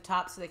opened up the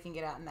top so they can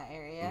get out in that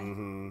area.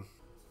 Mm-hmm.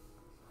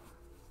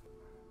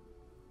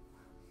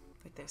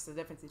 Like there's the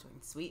difference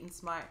between sweet and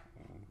smart,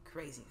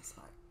 crazy and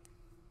smart.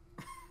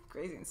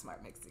 Crazy and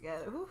smart mixed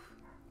together. Oof.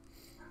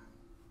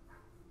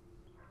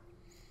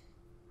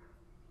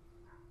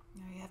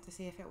 Now you have to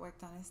see if it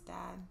worked on his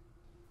dad.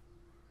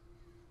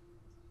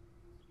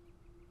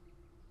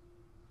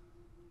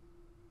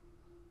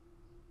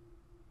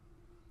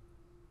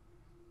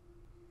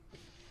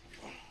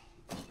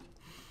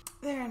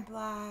 They're in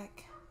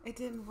black. It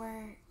didn't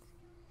work.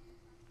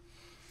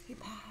 He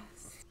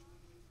passed.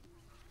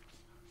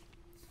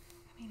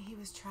 I mean, he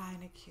was trying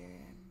to cure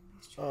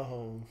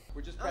him.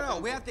 We're just no,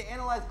 we have to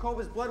analyze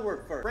Koba's blood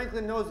work first.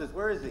 Franklin knows this.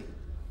 Where is he?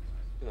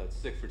 Been out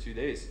sick for 2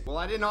 days. Well,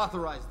 I didn't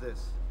authorize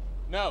this.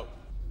 No,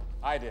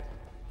 I did.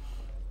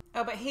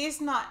 Oh, but he's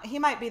not. He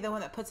might be the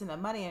one that puts in the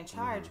money in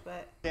charge,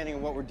 but. Understanding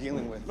of what we're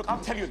dealing with. Look, I'll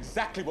tell you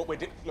exactly what we're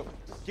doing. Look,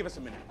 just give us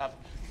a minute.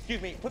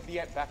 Excuse me, put the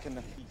app back in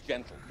the be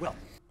gentle. Well,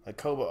 like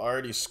Koba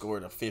already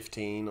scored a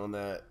 15 on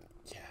that.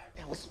 Yeah.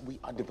 Else we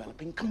are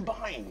developing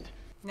combined.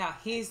 No,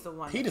 he's the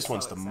one. He just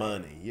wants the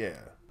money, yeah.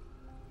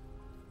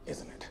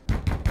 Isn't it?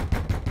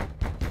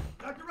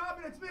 Dr.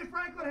 Robin, it's me,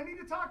 Franklin. I need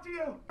to talk to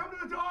you. Come to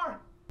the door.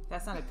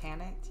 That sounded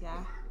panicked,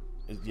 yeah.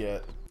 Yeah.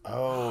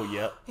 Oh,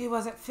 yep. He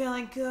wasn't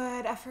feeling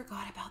good. I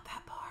forgot about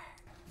that part.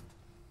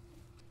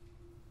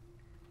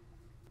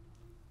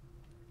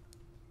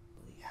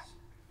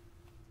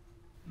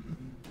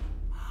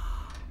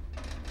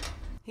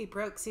 He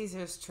broke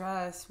Caesar's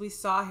trust. We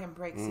saw him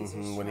break Caesar's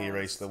trust. When he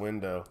erased the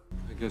window.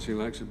 I guess he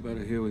likes it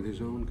better here with his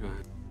own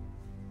kind.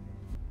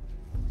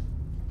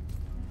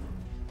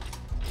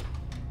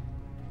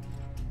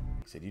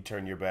 He said, you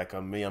turn your back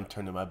on me, I'm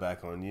turning my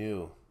back on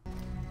you.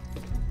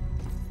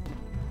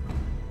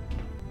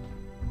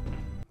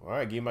 All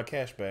right, give me my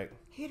cash back.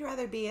 He'd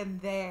rather be in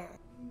there.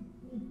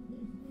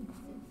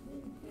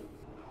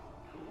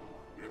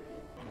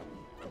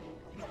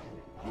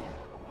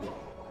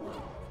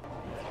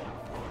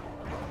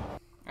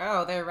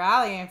 Oh, they're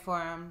rallying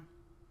for him.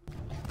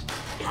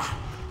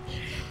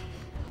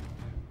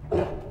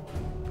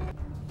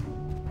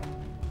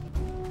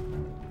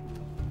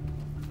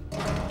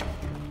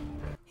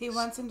 He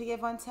wants him to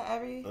give one to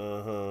every...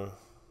 Uh-huh.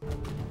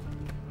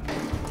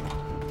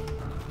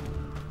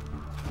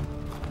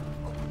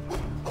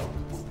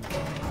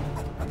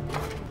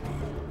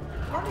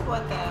 I wonder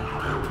what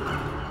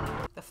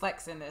the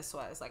flex in this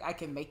was. Like, I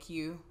can make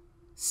you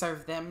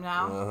serve them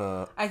now.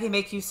 Uh-huh. I can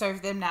make you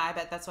serve them now. I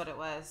bet that's what it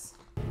was.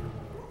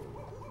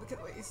 Look at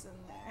the way he's in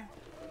there.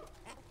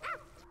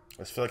 I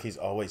just feel like he's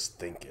always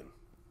thinking.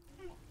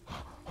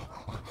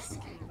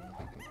 Scheming.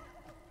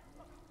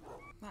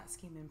 Not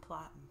scheming,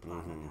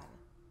 plotting.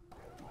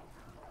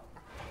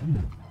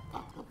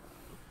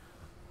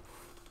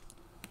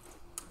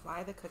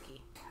 Why the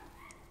cookie?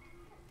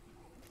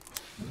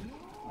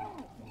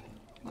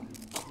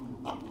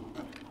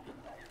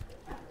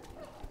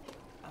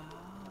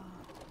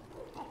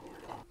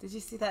 Did you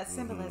see that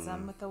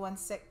symbolism with the one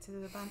sick to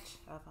the bunch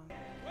of them?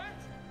 What?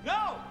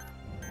 No!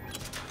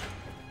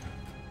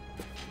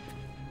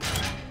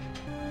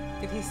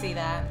 Did he see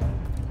that? I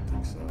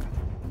think so.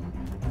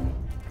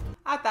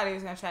 I thought he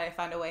was going to try to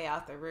find a way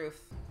out the roof.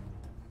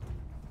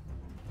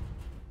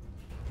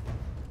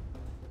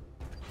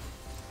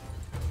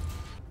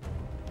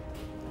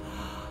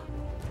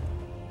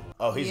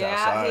 Oh, he's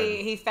outside. Yeah,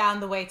 he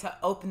found the way to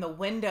open the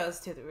windows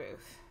to the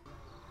roof.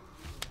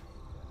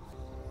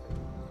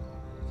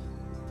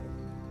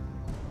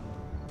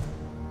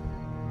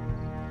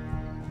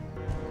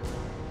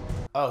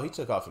 Oh, he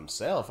took off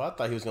himself. I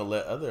thought he was going to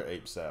let other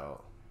apes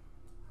out.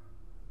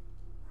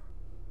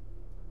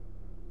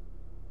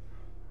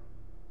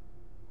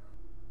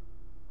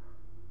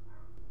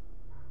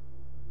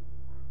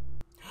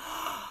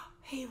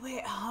 He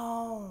went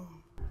home.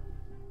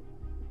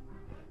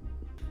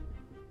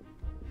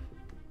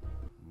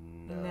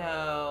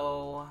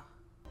 No.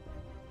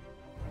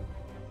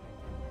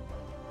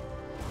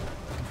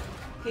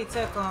 He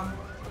took him.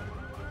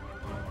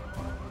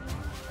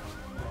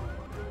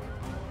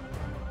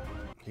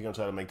 He gonna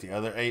try to make the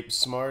other apes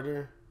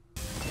smarter?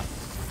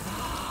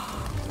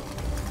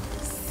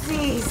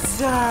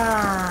 Caesar!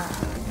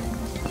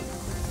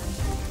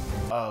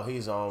 Oh,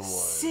 he's on one.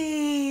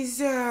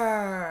 Caesar.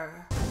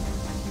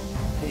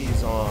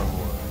 He's on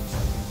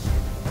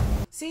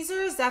one.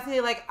 Caesar is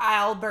definitely like,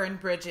 I'll burn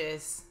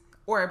bridges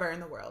or burn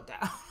the world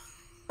down.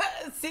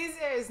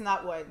 Caesar is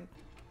not one.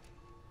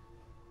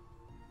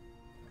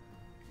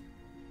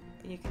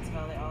 You can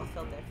tell they all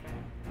feel different.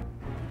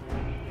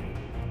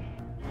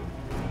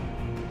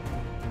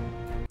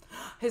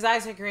 His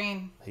eyes are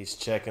green. He's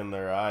checking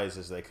their eyes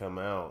as they come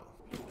out.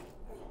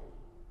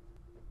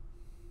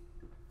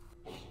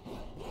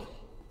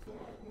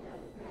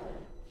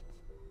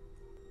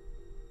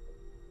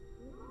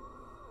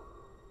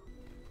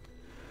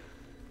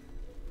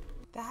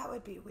 That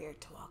would be weird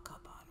to walk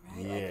up on,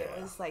 right? Yeah. Like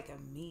it was like a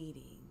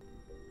meeting.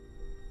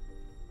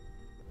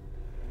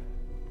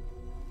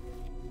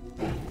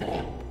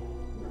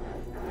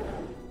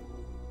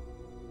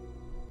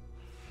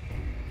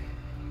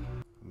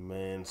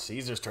 Man,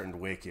 Caesar's turned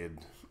wicked.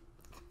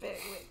 Bit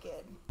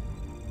wicked.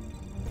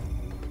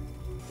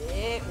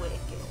 Bit wicked.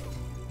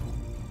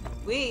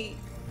 We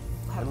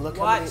have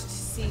watched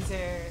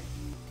Caesar's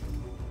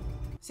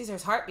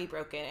heart be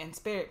broken and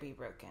spirit be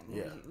broken.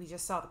 Yeah. We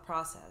just saw the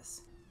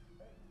process.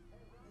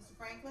 Mr.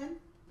 Franklin?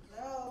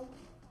 Hello?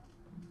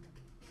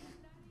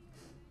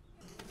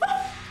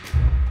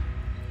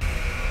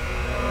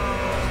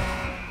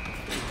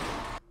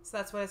 So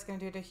that's what it's going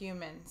to do to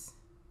humans.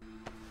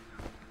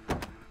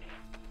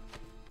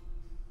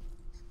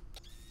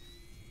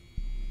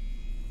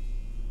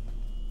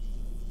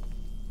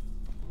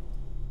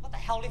 What the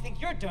hell do you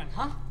think you're doing,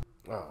 huh?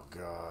 Oh,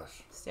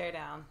 gosh. Stare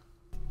down.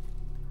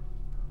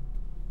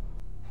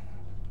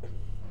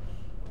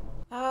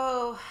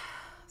 Oh,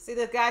 see,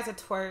 the guy's a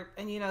twerp,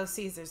 and you know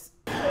Caesar's.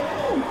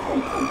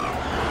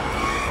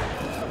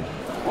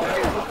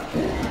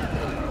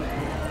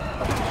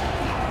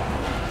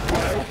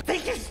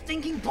 Take your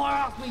stinking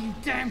paw off me, you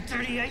damn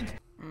dirty ape!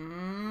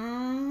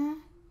 No!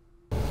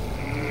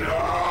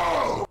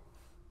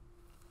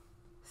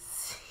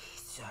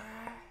 Caesar.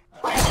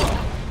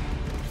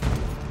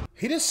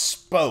 He just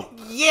spoke.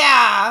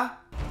 Yeah!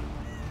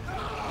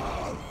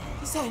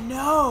 He said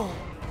no.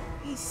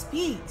 He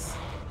speaks.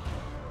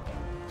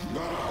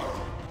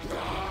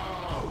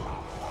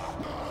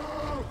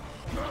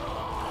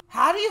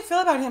 How do you feel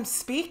about him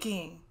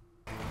speaking?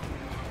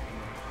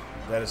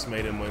 That has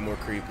made him way more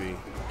creepy.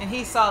 And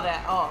he saw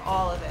that,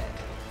 all of it.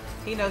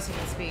 He knows he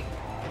can speak.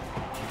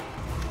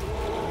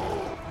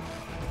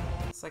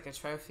 It's like a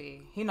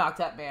trophy. He knocked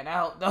that man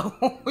out, though.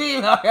 He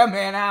knocked that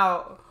man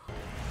out.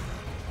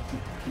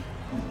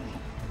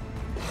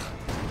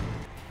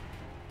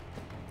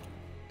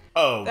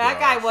 Oh, that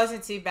gosh. guy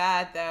wasn't too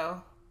bad,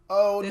 though.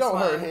 Oh, This don't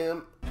one. hurt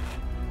him.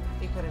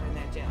 He put him in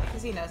that jail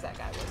because he knows that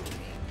guy wasn't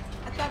me.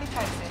 I thought he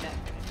tried to say that.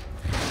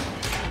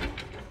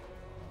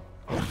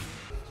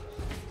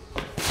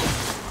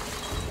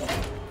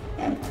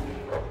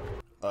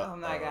 Oh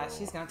my gosh,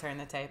 he's gonna turn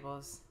the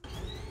tables.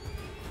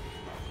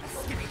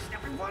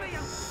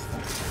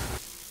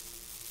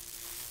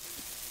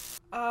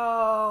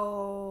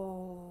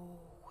 Oh,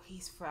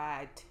 he's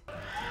fried.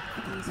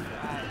 He's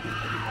fried.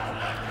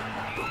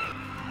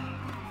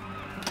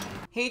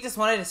 He just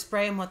wanted to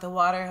spray him with the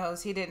water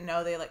hose. He didn't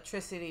know the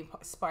electricity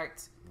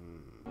sparked.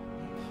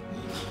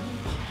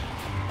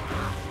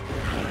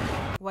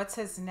 What's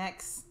his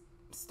next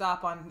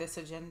stop on this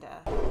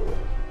agenda?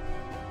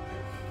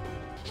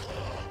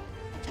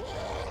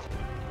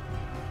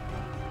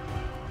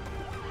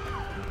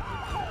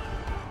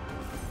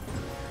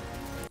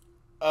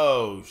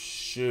 Oh,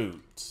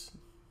 shoot.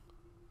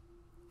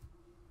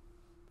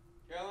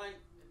 Caroline,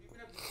 have you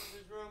been up to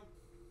Caesar's room?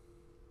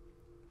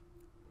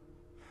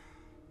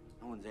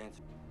 No one's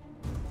answering.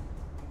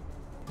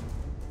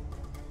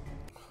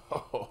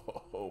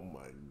 Oh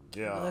my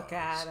god. Look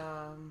at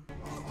him.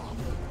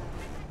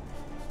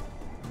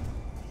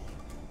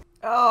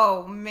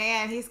 Oh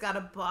man, he's got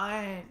a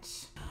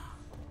bunch.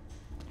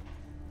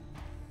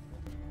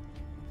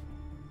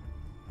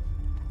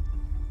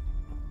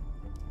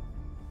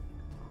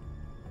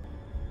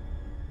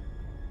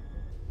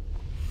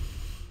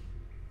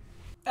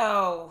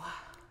 Oh.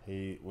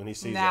 When he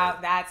sees now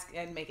that. that's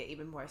gonna make it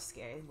even more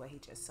scary what he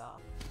just saw.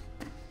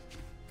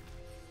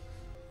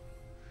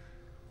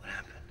 What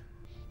happened?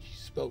 She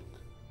spoke.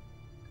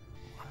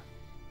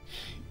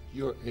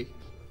 Your ape.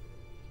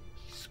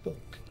 He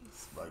spoke.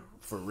 Like,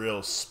 for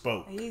real,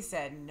 spoke. He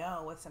said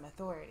no with some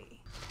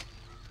authority.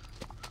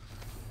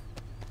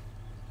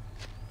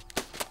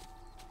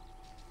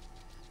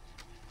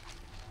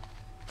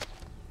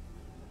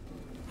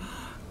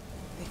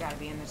 They gotta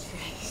be in the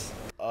trees.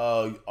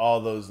 Oh,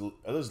 all those, are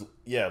those,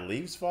 yeah,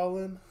 leaves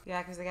falling?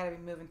 Yeah, because they gotta be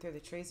moving through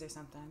the trees or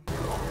something.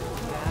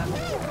 Yeah.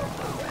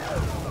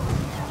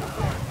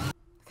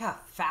 Look how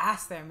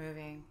fast they're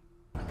moving.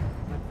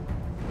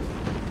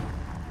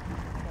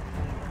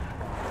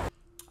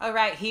 Oh,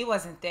 right, he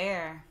wasn't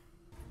there.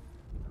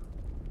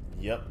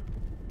 Yep.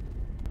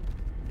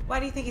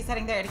 Why do you think he's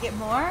heading there? To get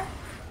more?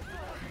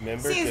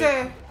 Remember?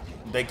 Caesar!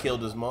 They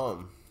killed his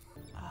mom.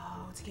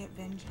 Oh, to get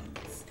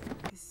vengeance.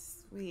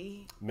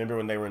 Sweet. Remember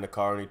when they were in the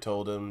car and he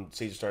told him,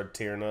 Caesar started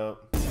tearing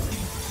up?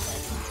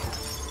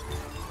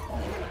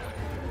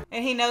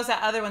 And he knows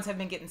that other ones have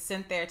been getting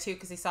sent there too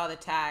because he saw the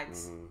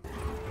tags.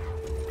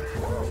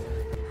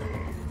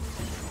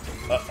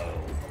 Uh-oh.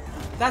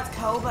 That's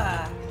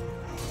Koba.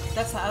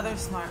 That's the other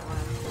smart one.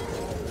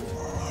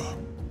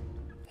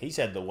 He's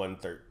had the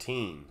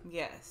 113.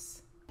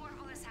 Yes.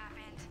 Horrible has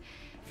happened.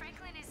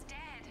 Franklin is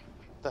dead.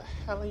 The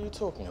hell are you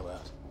talking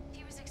about?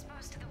 He was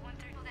exposed to the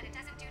 130 that it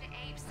doesn't do to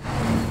apes.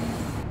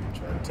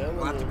 Try to tell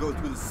We'll have to him. go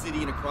through the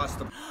city and across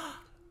the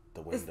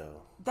window. Is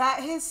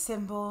that his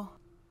symbol?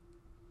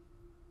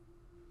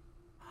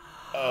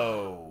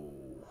 Oh.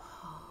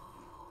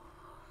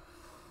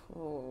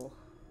 Oh.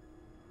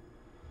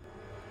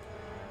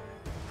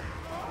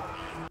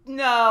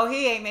 No,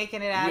 he ain't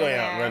making it out You of ain't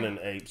there. outrunning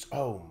apes.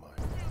 Oh my.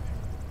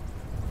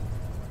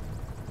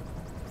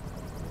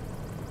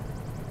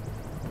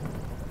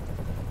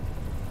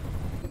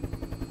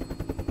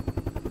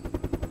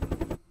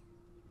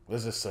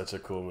 This is such a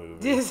cool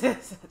movie. This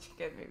is such a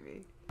good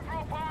movie.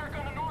 Throw park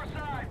on the north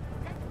side.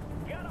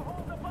 Gotta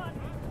hold the button.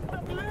 The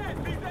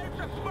lid. These apes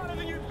are smarter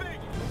than you think.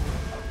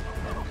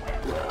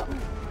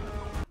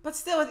 But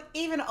still, with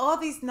even all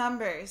these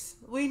numbers,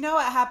 we know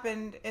what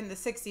happened in the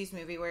 60s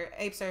movie where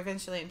apes are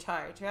eventually in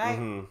charge, right?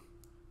 Mm-hmm.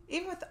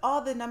 Even with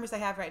all the numbers they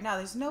have right now,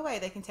 there's no way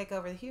they can take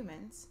over the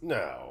humans.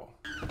 No.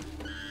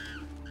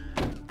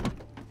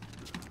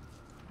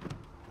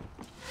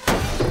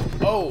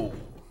 Oh.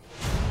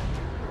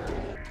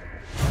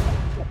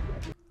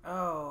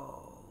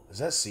 Oh. Is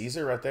that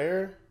Caesar right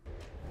there?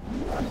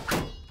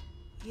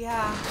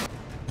 Yeah.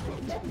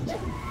 Get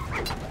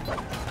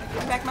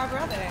back my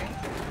brother.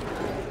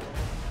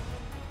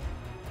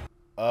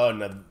 Oh,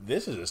 no.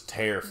 This is just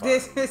terrifying.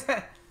 This is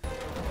and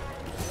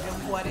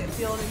what it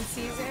filled in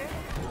Caesar.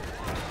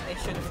 They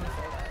should have been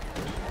afraid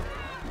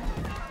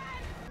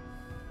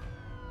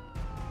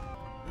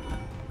of.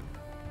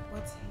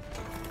 What's he?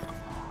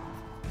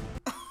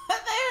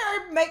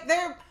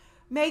 They're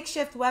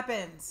makeshift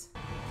weapons.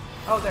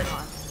 Oh, they're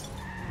gone.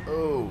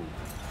 Oh.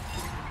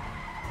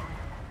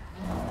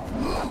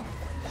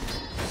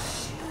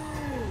 Shoot.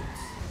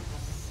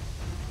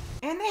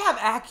 And they have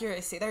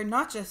accuracy. They're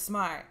not just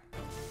smart.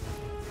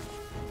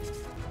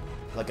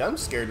 Like, I'm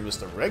scared of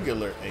just a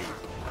regular ape.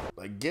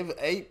 Like, give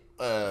ape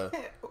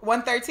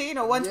 113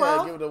 or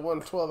 112? Yeah, give it a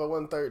 112 or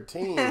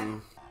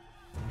 113.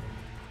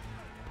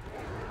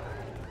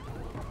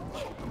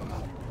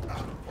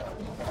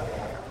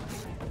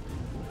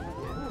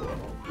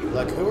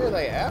 Like, who are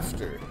they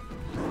after?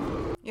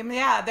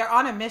 Yeah, they're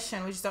on a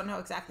mission. We just don't know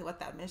exactly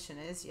what that mission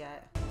is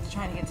yet. They're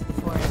trying to get to the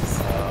forest.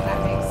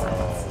 That makes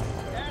sense.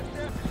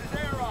 This is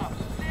air off.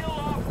 Seal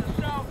off the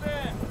south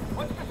end.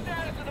 What's the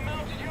status of the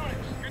mounted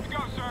units? Good to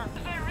go, sir.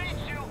 As they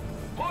reach you,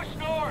 push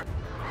north.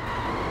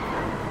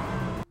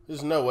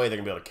 There's no way they're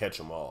gonna be able to catch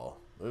them all.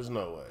 There's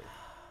no way.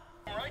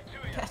 Right to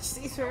you. Catch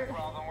Caesar.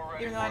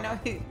 Even though I know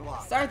he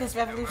started this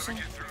revolution.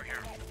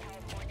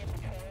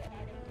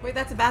 Wait,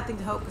 that's a bad thing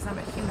to hope because I'm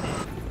a human.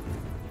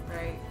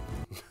 Right?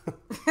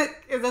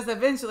 Because that's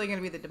eventually going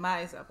to be the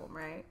demise of them,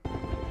 right? They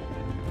hit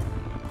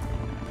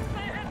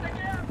the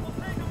gap. We'll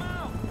take them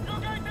out. You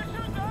going to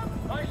shoot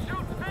them? I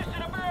shoot fish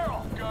in a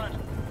barrel. Good.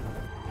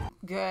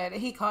 Good.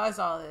 He caused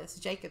all this.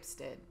 Jacobs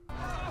did.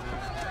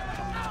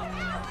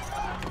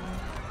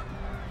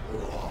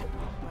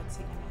 What's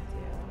he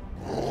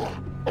going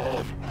to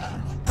do?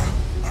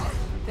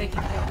 They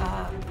can go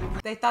up.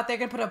 They thought they were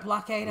going to put a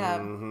blockade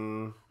up.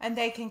 Mm-hmm. And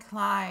they can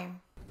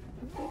climb.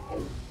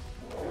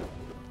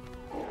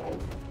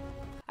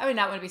 I would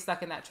not want to be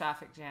stuck in that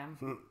traffic jam.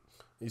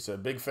 He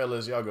said, big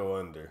fellas, y'all go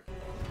under.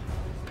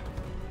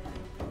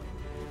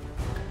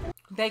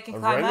 They can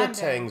climb under.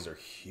 Orangutans are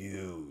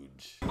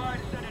huge.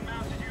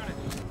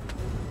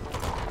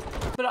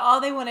 But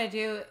all they want to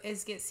do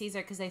is get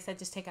Caesar because they said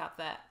just take out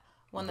that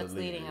one that's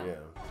leading him.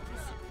 Yeah.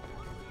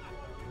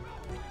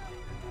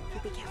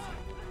 Be careful.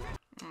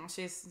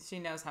 She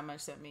knows how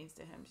much that means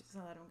to him. She's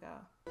gonna let him go.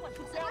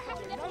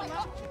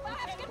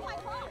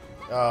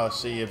 Oh,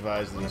 she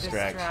advised the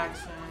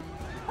distraction.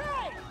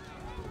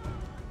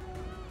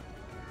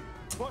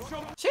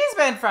 She's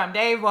been from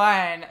day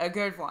one a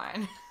good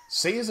one.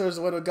 Caesar's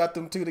what got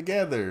them two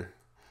together.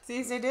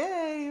 Caesar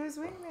did. He was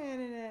wingman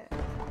in it.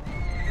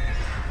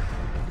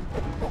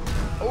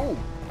 Oh.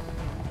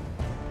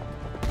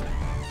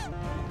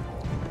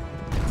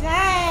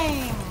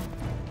 Dang.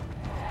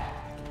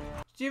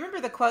 Do you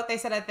remember the quote they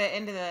said at the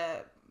end of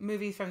the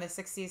movie from the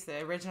 60s, the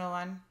original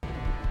one?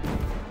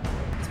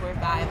 It's we're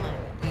violent,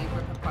 we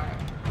rip apart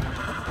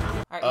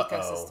our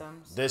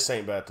ecosystems. This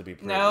ain't about to be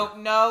pretty. No.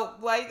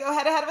 Why you go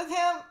head to head with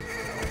him?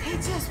 He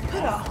just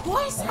put a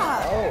horse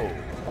up.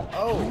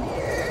 Oh.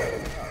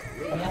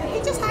 He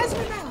just has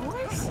with that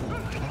horse.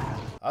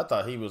 I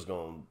thought he was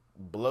gonna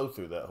blow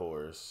through that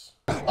horse.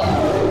 Tell him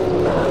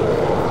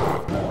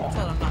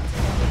not to.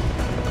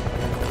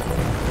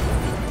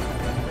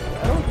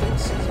 I don't think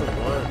Caesar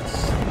wants.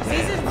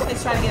 Caesar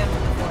is trying to get him to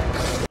the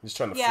forest. He's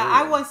trying to. Yeah, free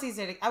I him. want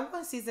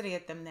Caesar to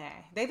get them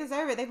there. They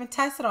deserve it. They've been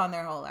tested on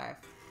their whole life.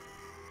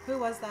 Who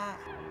was that?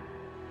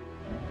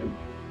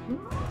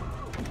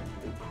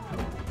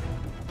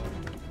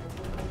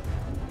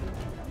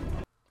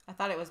 I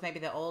thought it was maybe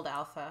the old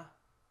Alpha.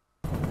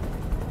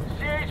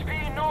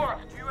 CHP north.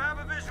 Do you have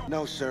a visual?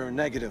 No, sir.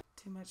 Negative.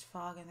 Too much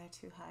fog and they're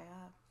too high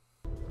up.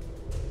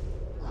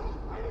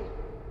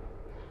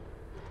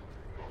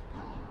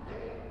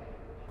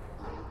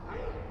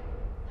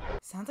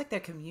 Sounds like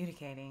they're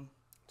communicating.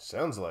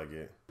 Sounds like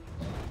it.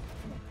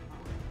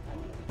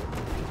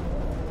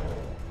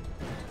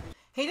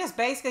 He just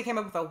basically came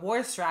up with a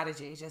war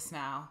strategy just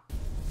now.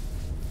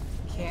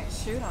 Can't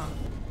shoot him.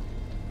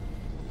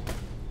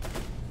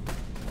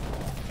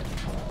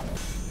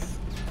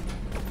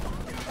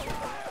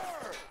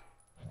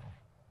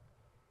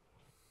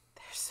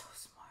 They're so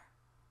smart.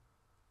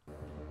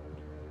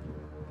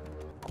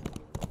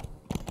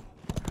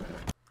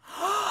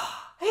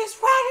 He's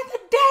riding the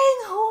dang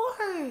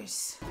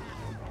horse.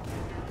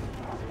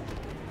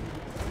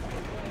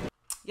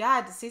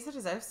 Yeah, Caesar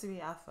deserves to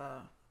be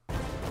Alpha.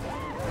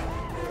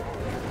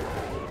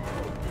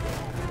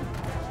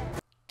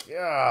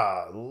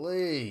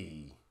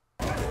 Golly.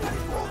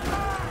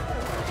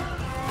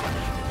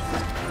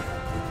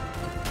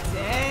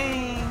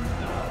 Dang.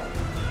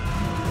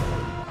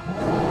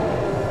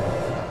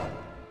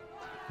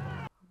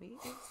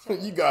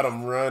 You got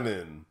him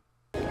running.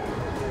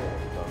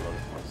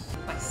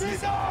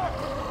 Caesar!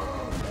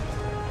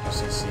 You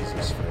see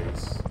Caesar's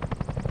face.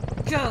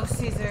 Go,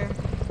 Caesar.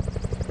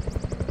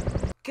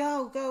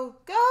 Go, go,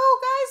 go,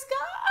 guys, go!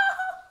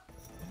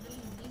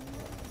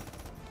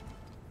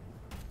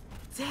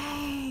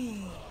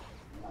 Dang.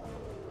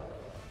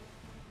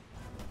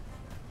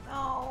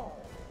 No.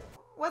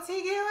 What's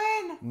he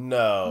doing?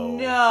 No.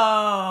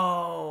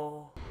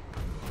 No.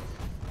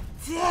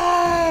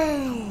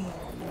 Dang.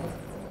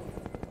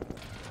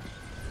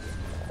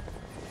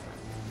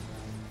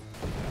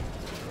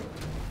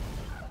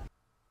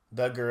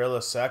 That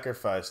gorilla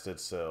sacrificed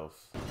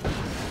itself.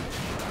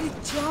 He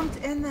jumped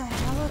in the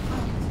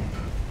helicopter.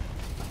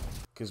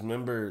 Cause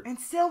remember, And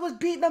still was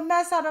beating the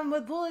mess out of him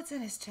with bullets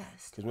in his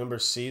chest. cause remember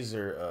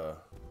Caesar.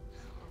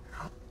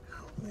 Help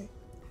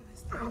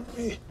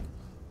me.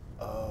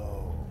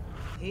 Oh.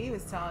 He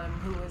was telling him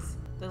who was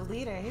the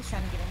leader. He was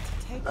trying to get him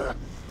to take it.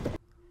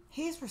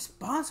 He's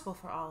responsible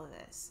for all of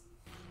this.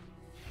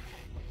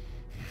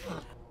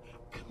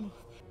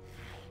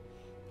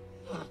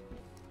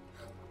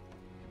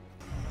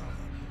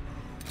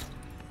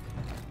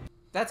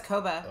 That's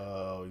Koba.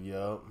 Oh,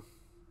 yup.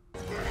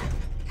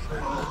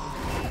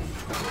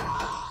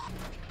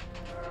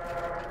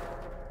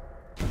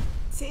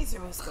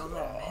 Caesar was gonna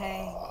let him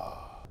hang.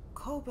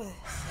 Koba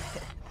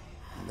said,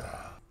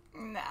 nah.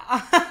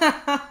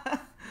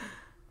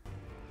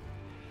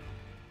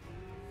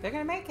 They're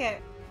gonna make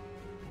it.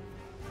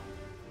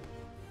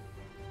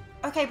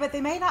 Okay, but they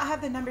may not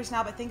have the numbers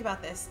now, but think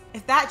about this.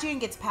 If that gene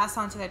gets passed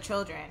on to their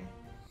children,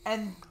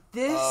 and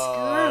this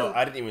group...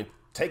 I didn't even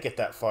take it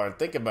that far and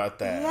think about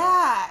that.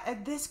 Yeah,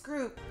 and this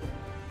group,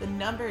 the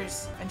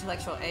numbers,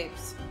 intellectual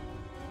apes.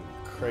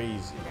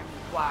 Crazy.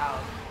 Wow.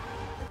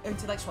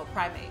 Intellectual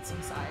primates,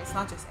 I'm sorry. It's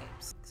not just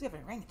apes. Because we have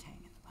an orangutan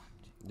in the bunch.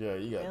 Yeah,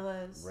 you got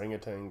Gorillas.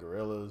 orangutan,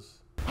 gorillas.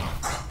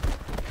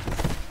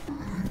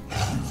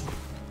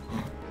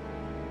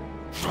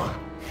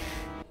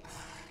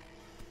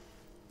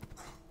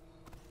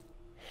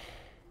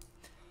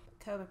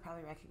 Kobe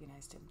probably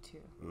recognized him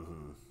too.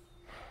 Mm-hmm.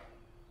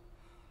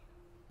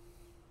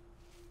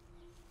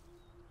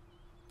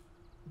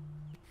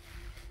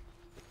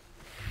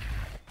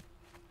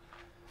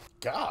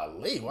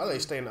 Golly, why are they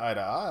staying eye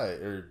to eye?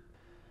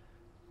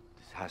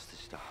 This has to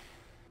stop.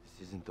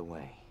 This isn't the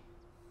way.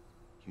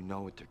 You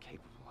know what they're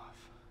capable of.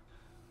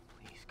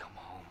 Please come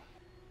home.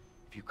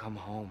 If you come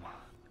home,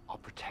 I'll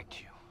protect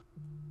you.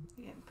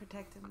 You didn't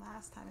protect him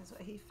last time, is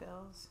what he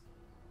feels.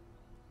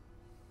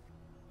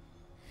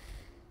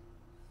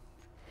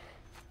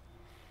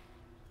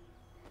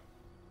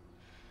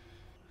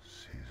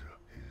 Caesar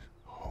is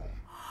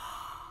home.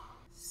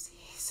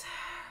 Caesar.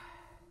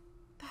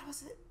 That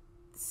was a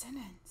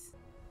sentence.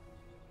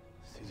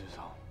 Caesar's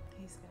home.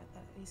 He's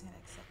gonna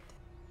accept it.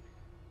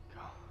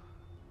 Go.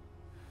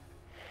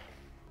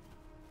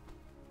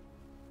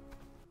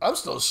 I'm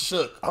still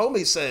shook.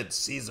 Homie said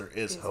Caesar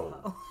is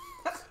home.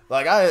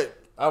 Like I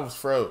was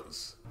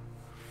froze.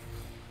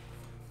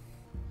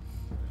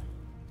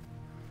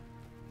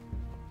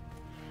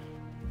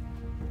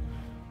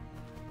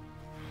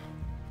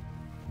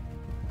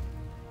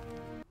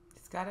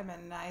 It's got him a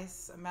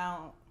nice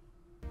amount.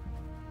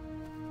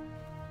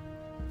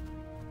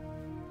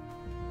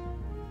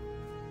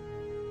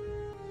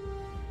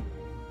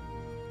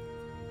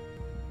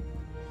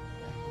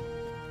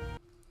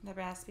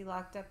 Never has to be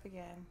locked up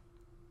again.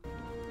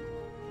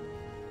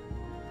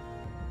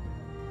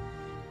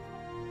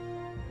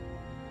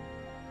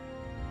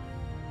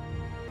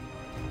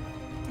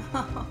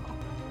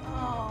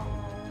 Oh.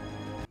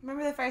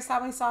 Remember the first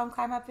time we saw him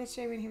climb up this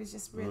tree when he was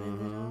just really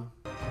little?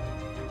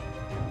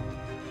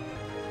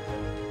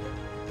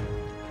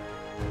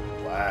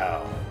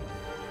 Wow.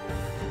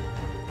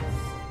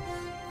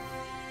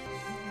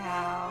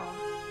 Wow.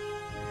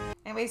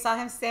 And we saw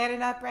him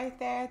standing up right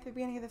there at the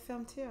beginning of the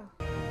film too.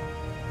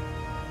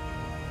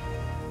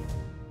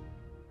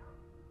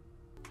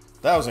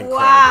 That was incredible.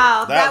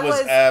 Wow, that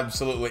was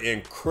absolutely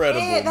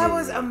incredible. That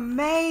was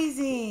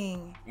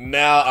amazing.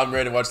 Now I'm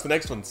ready to watch the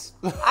next ones.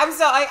 I'm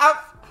so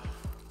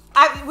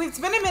it's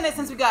been a minute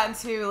since we got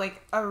into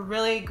like a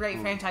really great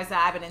franchise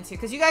that I've been into,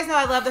 because you guys know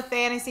I love the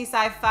fantasy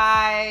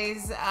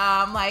sci-fis,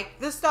 like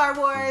the Star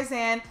Wars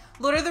and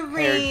Lord of the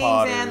Rings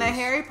and the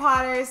Harry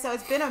Potters. So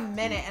it's been a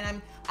minute,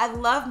 and I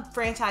love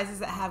franchises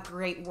that have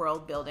great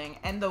world building.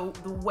 And the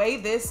way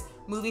this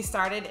movie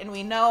started, and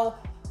we know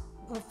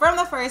from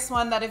the first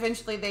one that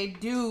eventually they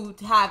do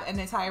have an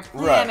entire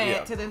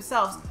planet to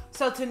themselves.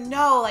 So to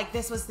know like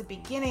this was the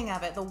beginning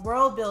of it, the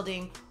world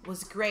building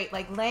was great,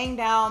 like laying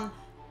down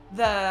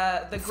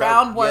the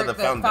groundwork, the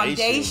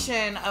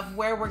foundation of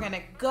where we're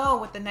gonna go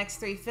with the next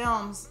 3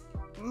 films.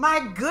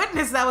 My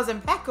goodness, that was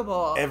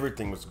impeccable.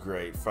 Everything was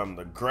great, from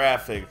the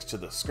graphics to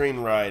the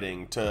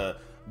screenwriting to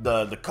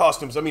the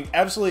costumes. I mean,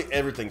 absolutely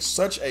everything.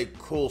 Such a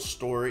cool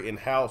story, and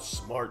how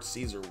smart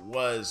Caesar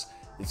was.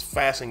 It's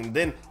fascinating. And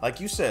then, like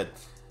you said,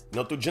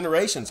 through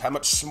generations, how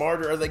much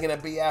smarter are they going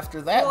to be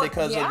after that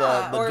because of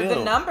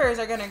the numbers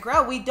are going to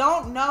grow. We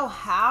don't know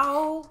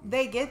how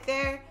they get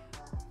there,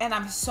 and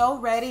I'm so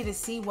ready to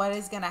see what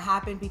is going to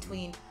happen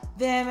between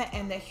them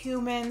and the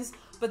humans.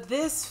 But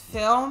this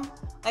film,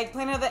 like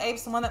Planet of the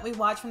Apes, the one that we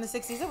watched from the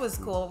 60s, it was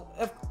cool.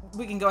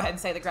 We can go ahead and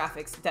say the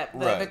graphics,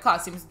 the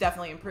costumes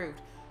definitely improved.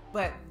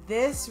 But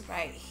this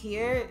right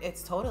here,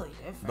 it's totally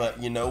different.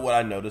 But you know what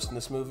I noticed in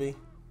this movie?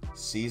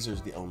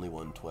 Caesar's the only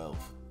 112.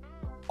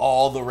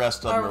 All the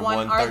rest of them are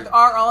 113.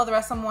 Are all the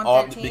rest of them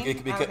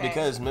 113?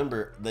 Because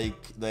remember, they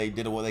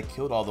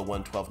killed all the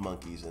 112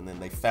 monkeys, and then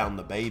they found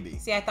the baby.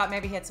 See, I thought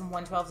maybe he had some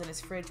 112s in his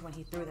fridge when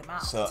he threw them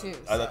out too.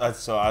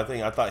 So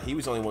I thought he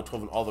was only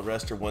 112, and all the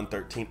rest are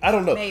 113. I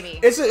don't know. Maybe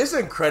it's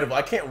incredible.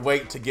 I can't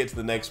wait to get to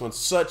the next one.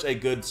 Such a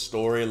good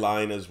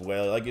storyline as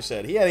well. Like you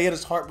said, he had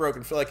his heart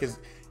broken. It's like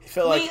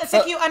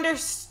you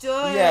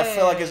understood. Yeah, I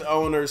felt like his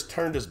owners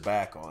turned his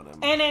back on him.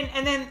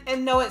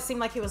 And no, it seemed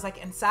like he was like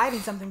inciting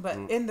something, but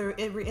in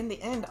the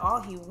end,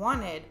 all he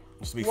wanted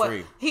was to be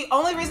free.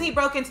 Only reason he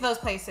broke into those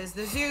places,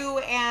 the zoo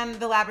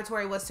and the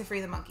laboratory, was to free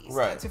the monkeys,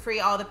 to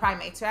free all the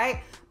primates,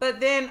 right? But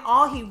then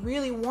all he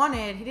really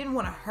wanted, he didn't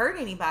want to hurt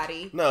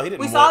anybody. No, he didn't.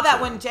 We saw that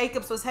when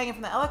Jacobs was hanging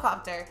from the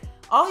helicopter.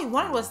 All he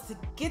wanted was to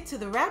get to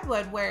the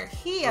Redwood, where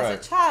he, as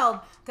a child,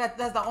 that's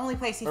the only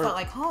place he felt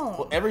like home.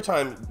 Well, every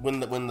time when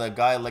the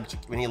guy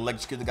he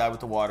electrocuted the guy with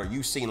the water,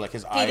 you seen like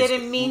his eyes. He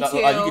didn't mean to.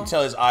 You could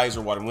tell his eyes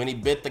were watering when he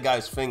bit the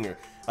guy's finger.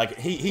 Like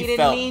he didn't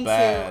felt mean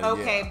bad. to.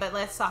 Okay, but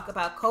let's talk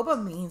about Koba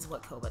means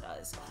what Koba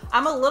does.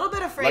 I'm a little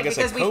bit afraid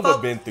because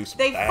been through some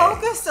they bags.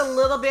 focused a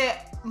little bit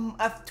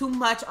too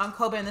much on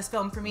Koba in this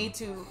film for me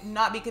to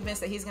not be convinced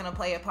that he's going to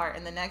play a part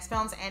in the next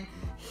films. And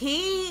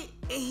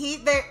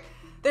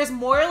there's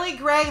morally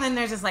gray, and then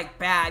there's just like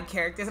bad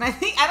characters, and I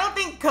don't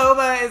think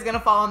Koba is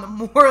gonna fall on the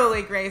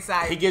morally gray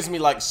side. He gives me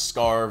like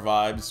Scar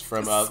vibes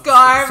from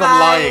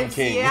Lion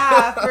King.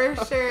 Yeah, for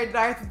sure.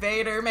 Darth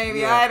Vader,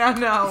 maybe. Yeah. I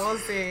don't know. We'll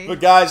see. But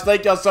guys,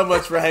 thank y'all so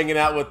much for hanging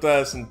out with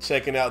us and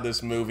checking out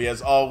this movie.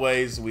 As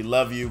always, we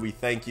love you, we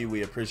thank you,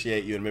 we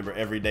appreciate you, and remember,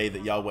 every day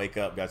that y'all wake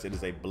up, guys, it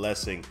is a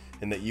blessing,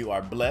 and that you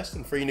are blessed.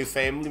 And for you new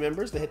family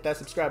members, to hit that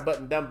subscribe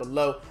button down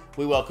below.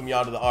 We welcome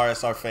y'all to the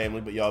RSR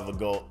family, but y'all have a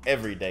goal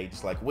every day,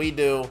 just like we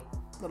do.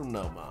 Let them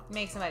know, Mom.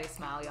 Make somebody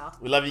smile, y'all.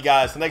 We love you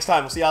guys. Till next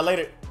time, we'll see y'all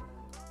later.